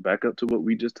 back up to what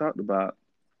we just talked about,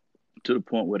 to the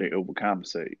point where they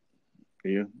overcompensate.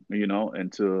 Yeah,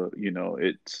 and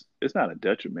it's not a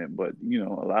detriment, but a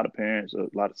lot of parents, a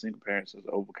lot of single parents, are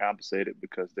overcompensated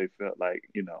because they felt like,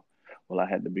 well, I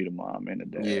had to be the mom and the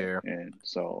dad, Yeah. and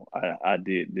so I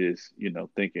did this,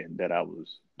 thinking that I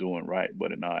was doing right,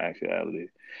 but in all actuality,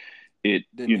 it,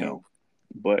 Didn't help.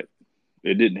 but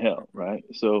it didn't help, right?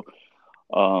 So,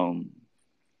 um,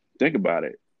 think about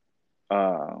it.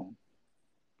 Uh,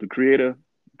 the Creator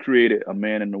created a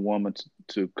man and a woman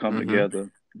to come Mm-hmm.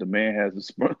 together. The man has the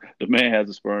sperm. The man has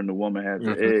the sperm. The woman has the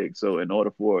Mm-hmm. egg. So, in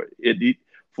order for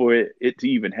it to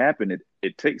even happen,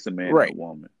 it takes a man and a Right.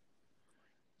 woman.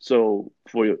 So,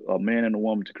 for a man and a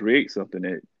woman to create something,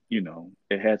 it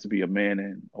has to be a man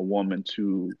and a woman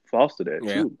to foster that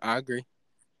Yeah, too. I agree.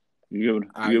 You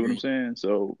I get what I'm agree. saying?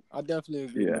 So, I definitely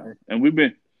agree, yeah. man. And we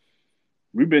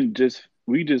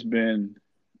just been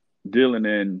dealing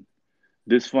in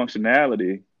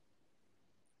dysfunctionality,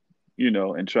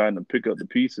 and trying to pick up the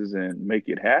pieces and make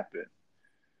it happen.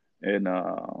 And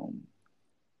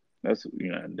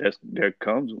that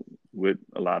comes with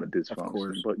a lot of Of dysfunction.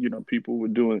 course. But people were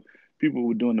doing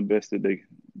the best that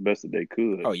they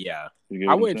could. Oh yeah. You get I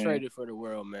what I'm wouldn't saying? trade it for the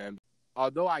world, man.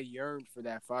 Although I yearned for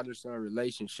that father-son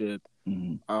relationship,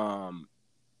 Mm-hmm. um,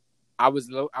 I was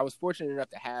fortunate enough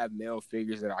to have male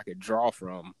figures that I could draw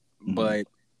from, Mm-hmm. but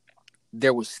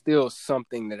there was still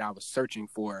something that I was searching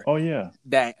for. Oh yeah.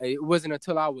 That it wasn't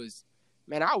until I was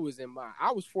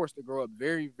forced to grow up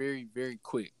very, very, very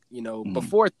quick. Mm-hmm.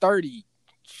 Before 30,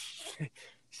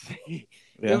 it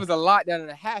Yeah. was a lot that had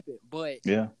happened. But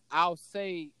Yeah. I'll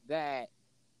say that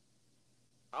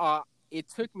uh, it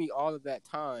took me all of that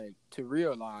time to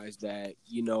realize that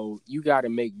you got to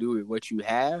make do with what you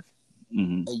have,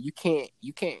 Mm-hmm. and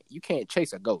you can't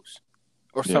chase a ghost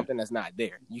or Yeah. something that's not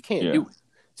there. You can't Yeah. do it.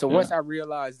 So Yeah. once I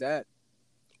realized that,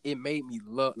 it made me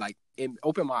love, like, it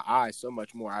opened my eyes so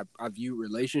much more. I view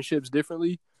relationships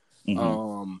differently.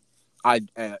 Mm-hmm. I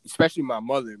especially my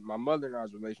mother and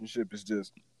I's relationship is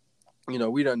just,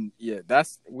 we done, yeah,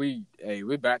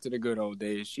 we're back to the good old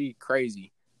days. She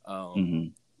crazy. Mm-hmm.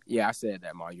 Yeah, I said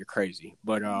that, Ma, you're crazy.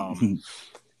 But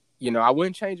Mm-hmm. I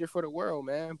wouldn't change it for the world,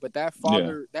 man. But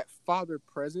Yeah. that father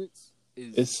presence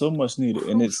is It's so much needed,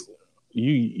 and it's crucial.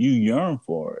 you yearn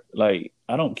for it. Like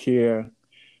I don't care.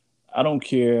 I don't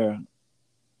care.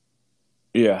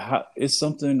 Yeah, it's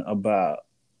something about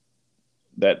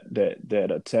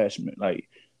that attachment, like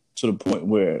to the point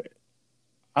where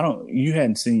I don't. You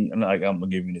hadn't seen. Like I'm gonna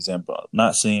give you an example.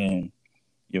 Not seeing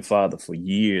your father for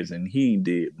years, and he ain't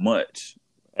did much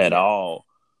at Yeah. all.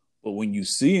 But when you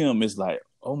see him, it's like,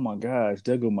 oh my gosh,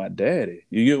 there go my daddy.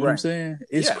 You get what I'm Right. saying?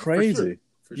 It's Yeah, for sure. crazy.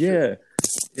 For sure. Yeah,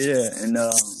 yeah. And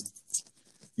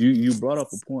you brought up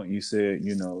a point. You said,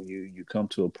 you come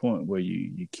to a point where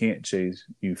you can't chase.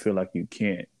 You feel like you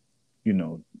can't, you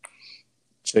know,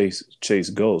 chase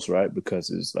ghosts, right? Because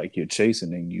it's like you're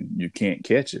chasing and you can't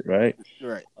catch it, right?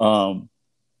 Right. Um,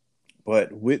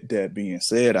 but with that being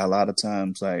said, a lot of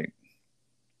times, like,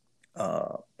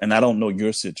 and I don't know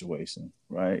your situation,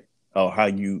 right? Or how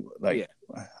you like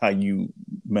Yeah. how you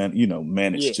manage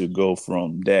Yeah. to go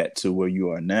from that to where you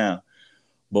are now.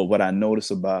 But what I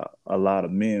notice about a lot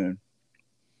of men,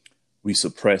 we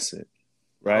suppress it,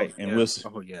 Oh right? And yeah.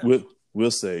 Oh yeah.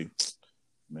 we'll say,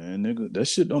 man, nigga, that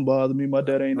shit don't bother me. My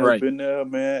dad ain't never Right. been there,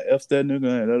 man. F that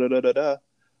nigga, and da da da da da.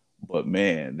 But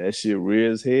man, that shit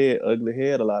rears head, ugly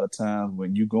head a lot of times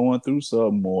when you going through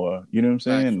something more. You know what I'm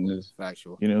saying? Factual.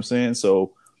 Factual. You know what I'm saying?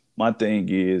 So my thing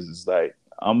is like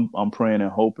I'm praying and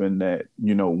hoping that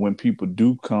when people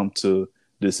do come to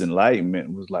this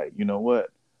enlightenment, was like, you know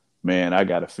what, man, I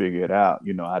got to figure it out.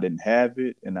 I didn't have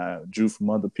it, and I drew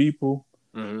from other people,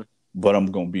 Mm-hmm. but I'm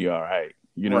gonna be all right.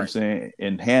 You know what I'm Right. saying?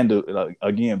 And handle, like,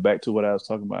 again, back to what I was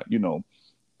talking about.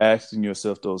 Asking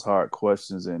yourself those hard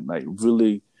questions and like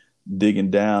really digging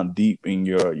down deep in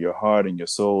your heart and your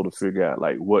soul to figure out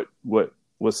like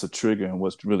what's the trigger and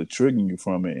what's really triggering you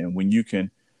from it. And when you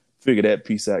can figure that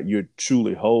piece out, you're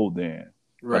truly whole then.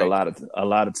 But Right. a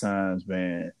lot of times,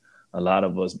 man, a lot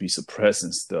of us be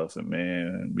suppressing stuff, and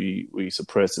man, we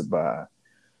suppress it by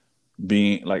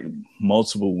being like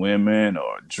multiple women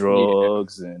or Yeah.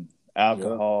 drugs and Yep.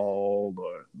 alcohol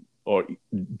or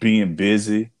being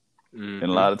busy. And a Mm-hmm.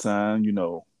 lot of time,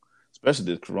 especially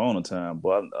this Corona time,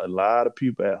 but a lot of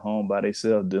people at home by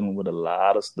themselves dealing with a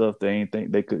lot of stuff they ain't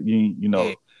think they could,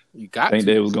 Yeah. You got think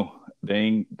to. they was going.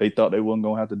 They thought they wasn't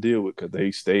gonna have to deal with because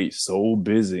they stayed so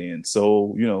busy and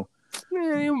so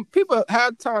Man, people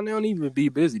have time they don't even be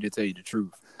busy to tell you the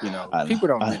truth. I, People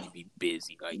don't I really be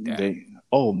busy like that. they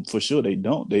for sure they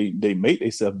don't they make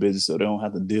themselves busy so they don't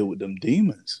have to deal with them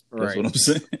demons. That's what Right. I'm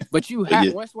saying. But you But have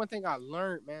yeah, that's one thing I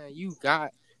learned, man. You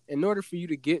got in order for you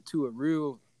to get to a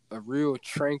real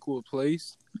tranquil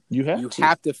place, you have you to.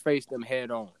 have to face them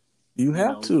head on. You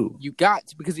have to. You got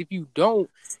to, because if you don't,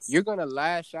 you're gonna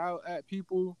lash out at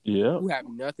people Yeah. who have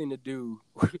nothing to do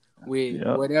with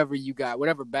Yeah. whatever you got,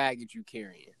 whatever baggage you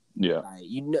carrying. Yeah. Like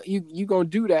you gonna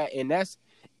do that, and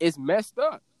it's messed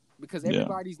up because Yeah.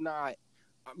 everybody's not.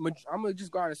 I'm gonna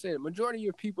just go out and say it. Majority of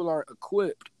your people aren't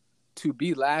equipped to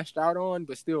be lashed out on,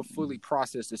 but still fully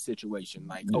process the situation.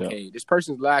 Like, Yeah. okay, this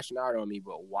person's lashing out on me,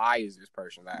 but why is this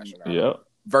person lashing out on Yeah. me?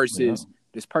 Versus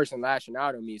this person lashing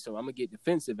out on me, so I'm gonna get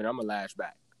defensive and I'm gonna lash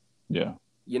back. Yeah.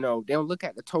 They don't look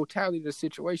at the totality of the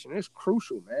situation. It's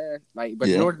crucial, man. Like, but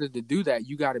in Yeah. order to do that,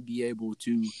 you got to be able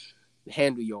to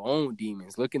handle your own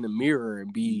demons. Look in the mirror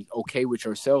and be okay with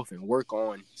yourself and work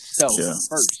on self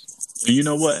first. And you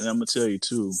know what? And I'm gonna tell you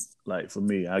too. Like for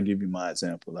me, I'll give you my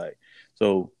example. Like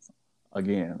so,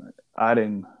 again, I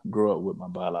didn't grow up with my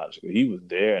biological. He was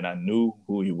there, and I knew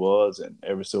who he was. And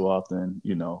every so often,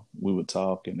 we would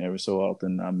talk, and every so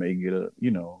often, I may get a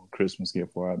Christmas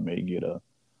gift, or I may get a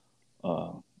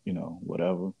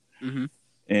whatever. Mm-hmm.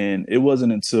 And it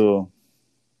wasn't until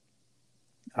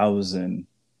I was in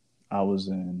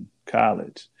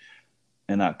college,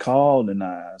 and I called and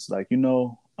I was like,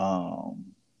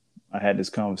 I had this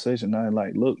conversation. I was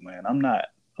like, look, man, I'm not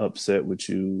upset with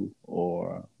you,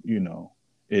 or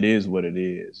it is what it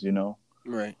is,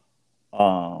 Right.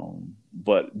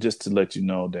 But just to let you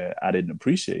know that I didn't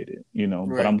appreciate it, but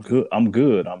Right. I'm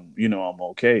good. I'm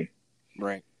okay.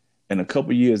 Right. And a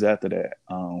couple years after that,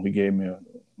 he gave me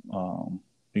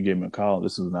a call.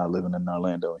 This was when I was living in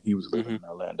Orlando. He was living in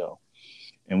Orlando,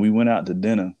 and we went out to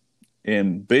dinner.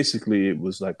 And basically, it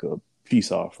was like a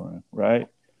peace offering, right?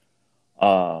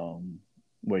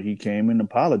 Where he came and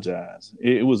apologized.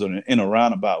 It was in a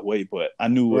roundabout way, but I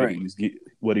knew what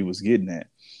he was getting at.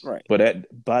 Right. But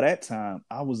by that time,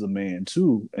 I was a man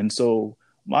too, and so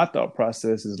my thought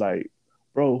process is like,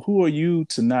 bro, who are you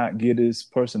to not give this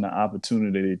person the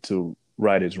opportunity to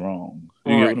right his wrong?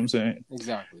 You get what I'm saying?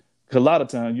 Exactly. Because a lot of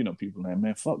times, people like,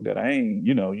 man, fuck that. I ain't,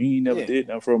 you ain't never did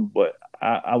nothing from. But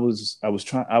I was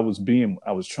trying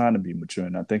to be mature,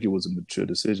 and I think it was a mature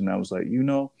decision. I was like,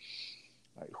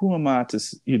 like, who am I to,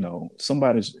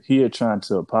 somebody's here trying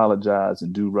to apologize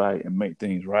and do right and make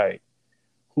things right.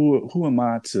 Who am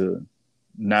I to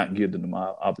not give them my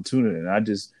opportunity? And I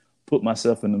just put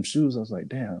myself in them shoes. I was like,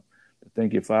 damn, I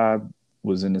think if I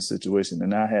was in this situation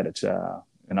and I had a child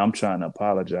and I'm trying to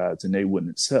apologize and they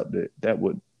wouldn't accept it, that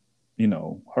would,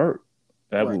 hurt.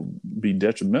 That would be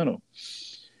detrimental.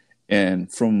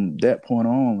 And from that point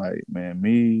on, like, man,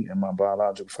 me and my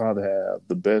biological father have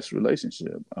the best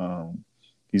relationship.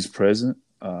 He's present.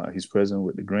 He's present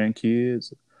with the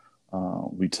grandkids.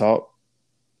 We talk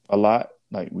a lot.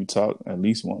 Like, we talk at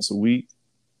least once a week.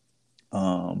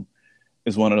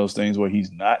 It's one of those things where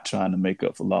he's not trying to make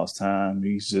up for lost time.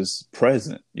 He's just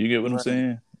present. You get what I'm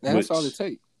saying? That's all it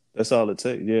takes. That's all it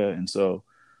takes. Yeah. And so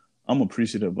I'm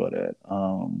appreciative of that.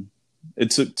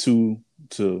 It took two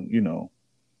to,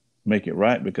 make it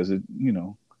right because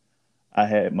I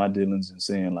had my dealings in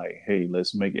saying like, hey,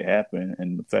 let's make it happen.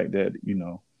 And the fact that,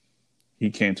 he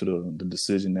came to the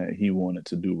decision that he wanted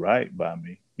to do right by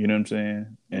me. You know what I'm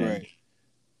saying? And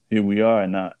here we are.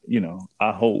 And I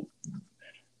hope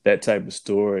that type of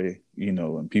story,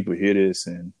 when people hear this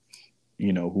and,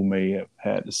 who may have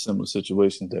had the similar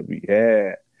situations that we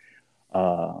had,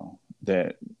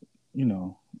 that,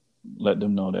 let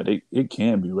them know that it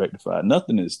can be rectified.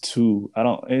 Nothing is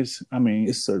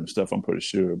it's certain stuff I'm pretty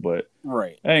sure, but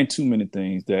there ain't too many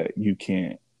things that you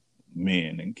can't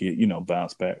mend and get,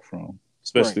 bounce back from,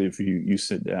 especially if you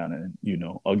sit down and,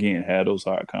 again, have those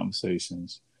hard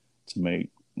conversations to make,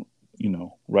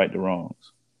 right the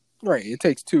wrongs. Right. It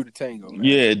takes two to tango, man.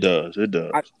 Yeah, it does. It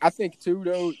does. I think too,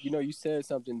 though, you said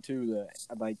something too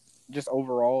that like just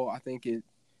overall, I think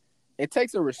it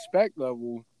takes a respect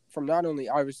level from not only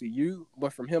obviously you,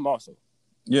 but from him also.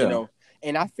 you Yeah. know.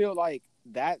 And I feel like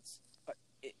that's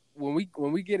when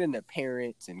we get into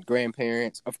parents and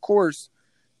grandparents, of course,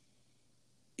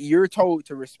 you're told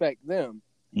to respect them,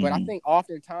 but I Mm-hmm. think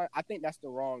oftentimes I think that's the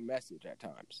wrong message at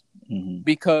times Mm-hmm.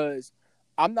 because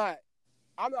I'm not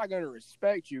going to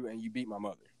respect you and you beat my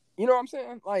mother. You know what I'm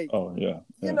saying? Like, Oh yeah.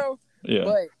 you Yeah. know, Yeah.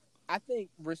 but I think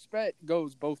respect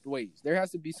goes both ways. There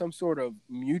has to be some sort of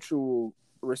mutual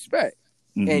respect.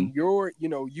 Mm-hmm.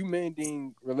 And you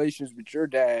mending relations with your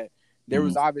dad, there Mm-hmm.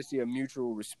 was obviously a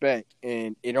mutual respect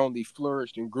and it only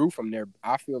flourished and grew from there.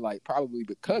 I feel like probably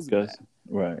because of that. Because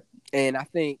right. And I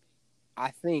think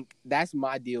that's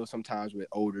my deal sometimes with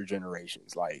older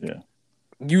generations. Like, Yeah.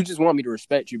 you just want me to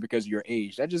respect you because of your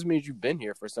age. That just means you've been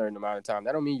here for a certain amount of time.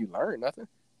 That don't mean you learn nothing.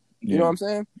 You know what Yeah. I'm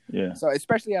saying? Yeah. So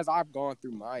especially as I've gone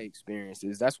through my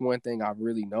experiences, that's one thing I've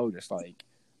really noticed. Like,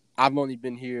 I've only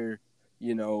been here,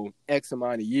 X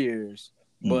amount of years,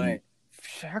 Mm-hmm. but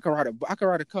I could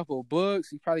write a couple of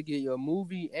books. You probably get you a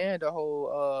movie and a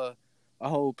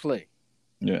whole play.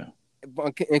 Yeah.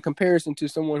 In comparison to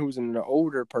someone who's an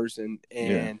older person, Yeah.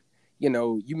 and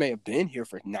you may have been here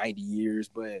for 90 years,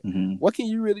 but Mm-hmm. what can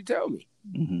you really tell me?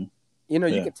 Mm-hmm. You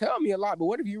Yeah. can tell me a lot, but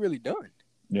what have you really done?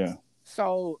 Yeah.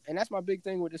 So, and that's my big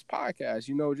thing with this podcast,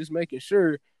 just making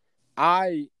sure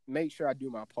I make sure I do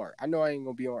my part. I know I ain't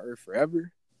gonna be on earth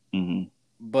forever, Mm-hmm.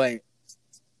 but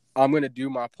I'm gonna do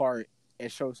my part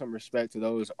and show some respect to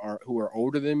those who are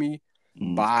older than me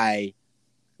Mm-hmm. by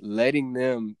letting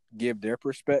them give their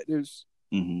perspectives,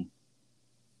 Mm-hmm.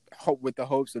 with the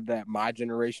hopes of that my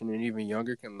generation and even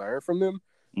younger can learn from them,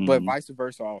 but Mm-hmm. vice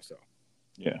versa also.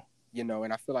 Yeah.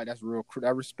 And I feel like that's real.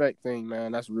 That respect thing,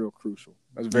 man, that's real crucial.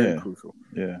 That's very Yeah. crucial.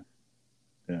 Yeah.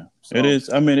 Yeah. It So, is.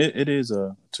 I mean, it is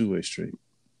a two-way street.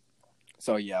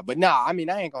 So yeah, but nah, I mean,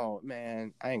 I ain't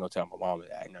gonna tell my mom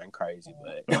that act nothing crazy,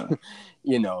 but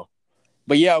you know,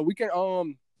 but yeah, we can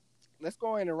let's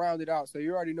go in and round it out. So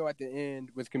you already know at the end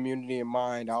with community in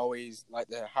mind, I always like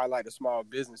to highlight a small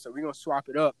business. So we're gonna swap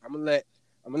it up. I'm gonna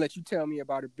let you tell me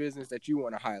about a business that you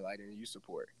want to highlight and you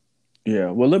support.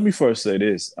 Yeah. Well, let me first say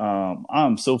this.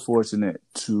 I'm so fortunate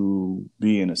to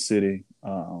be in a city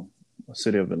of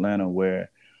Atlanta, where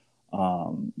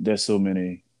there's so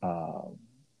many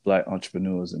black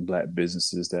entrepreneurs and black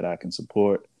businesses that I can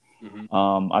support.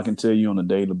 Mm-hmm. I can tell you on a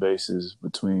daily basis,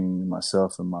 between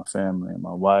myself and my family and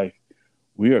my wife,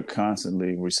 we are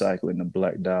constantly recycling the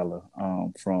black dollar,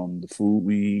 from the food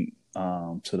we eat,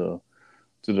 to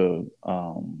the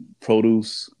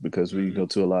produce, because we go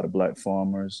to a lot of black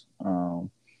farmers.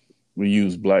 We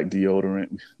use black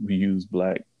deodorant, we use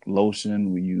black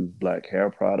lotion, we use black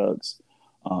hair products.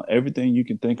 Everything you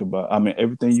can think about. I mean,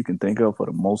 everything you can think of, for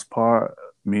the most part,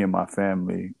 me and my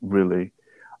family really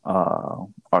are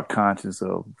conscious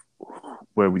of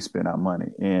where we spend our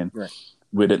money. And Right.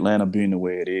 with Atlanta being the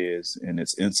way it is, and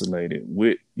it's insulated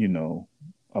with,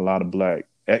 a lot of black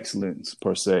excellence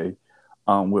per se,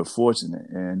 we're fortunate.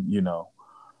 And,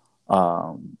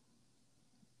 um,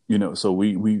 so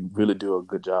we really do a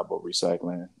good job of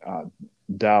recycling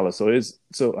dollar.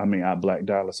 I mean, our black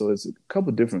dollar. So it's a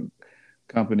couple different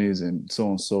companies and so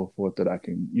on and so forth that I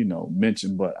can,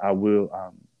 mention, but I will,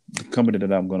 the company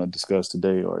that I'm going to discuss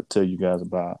today or tell you guys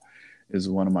about is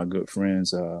one of my good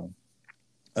friends,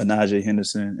 Anaje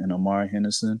Henderson and Omari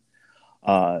Henderson,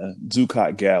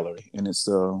 Zuccotti Gallery. And it's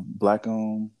a black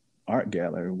owned art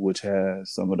gallery, which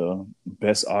has some of the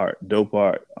best art, dope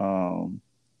art.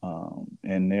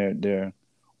 And they're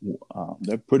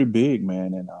pretty big,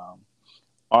 man. And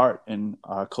art in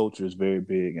our culture is very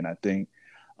big. And I think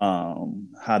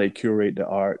how they curate the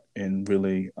art and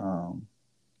really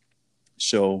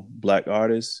show black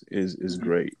artists is Mm-hmm.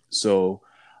 great. So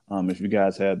if you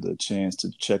guys have the chance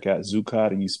to check out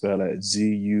Zuccotti, and you spell that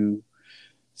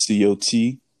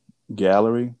Zucot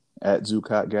Gallery, at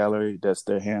Zuccotti Gallery, that's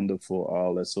their handle for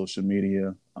all their social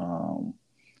media.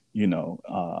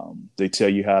 They tell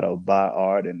you how to buy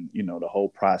art and, the whole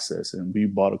process. And we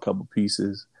bought a couple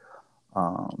pieces.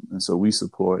 And so we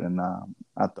support, and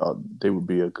I thought they would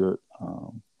be a good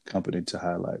company to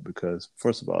highlight because,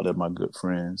 first of all, they're my good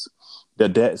friends. Their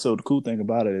dad. So the cool thing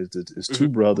about it is that it's two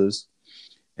Mm-hmm. brothers,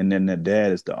 and then their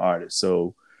dad is the artist.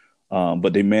 So,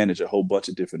 but they manage a whole bunch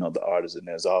of different other artists, and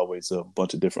there's always a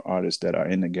bunch of different artists that are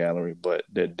in the gallery. But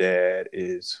their dad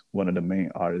is one of the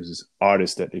main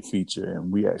artists that they feature,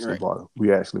 and we actually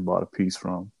Right. bought a piece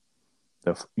from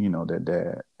their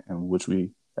dad, and which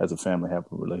we as a family have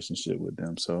a relationship with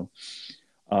them. So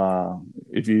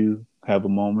if you have a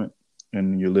moment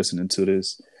and you're listening to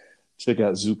this, check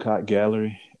out Zuccotti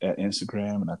Gallery at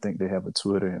Instagram, and I think they have a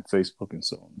Twitter and Facebook and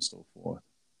so on and so forth.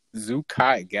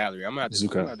 Zuccotti Gallery. I'm gonna have to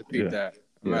Zuccotti, peep yeah, that.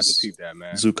 I'm gonna have to yes, peep that,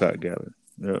 man. Zuccotti Gallery.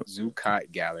 Yep.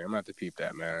 Zuccotti Gallery. I'm gonna have to peep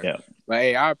that, man. Yeah. But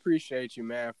hey, I appreciate you,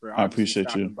 man, for I obviously appreciate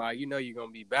stopping you. by. You know you're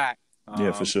gonna be back.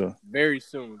 Yeah, for sure. Very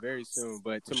soon, very soon.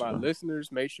 But to my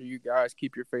listeners, make sure you guys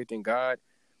keep your faith in God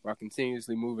while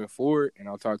continuously moving forward, and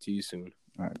I'll talk to you soon.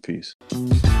 All right, peace.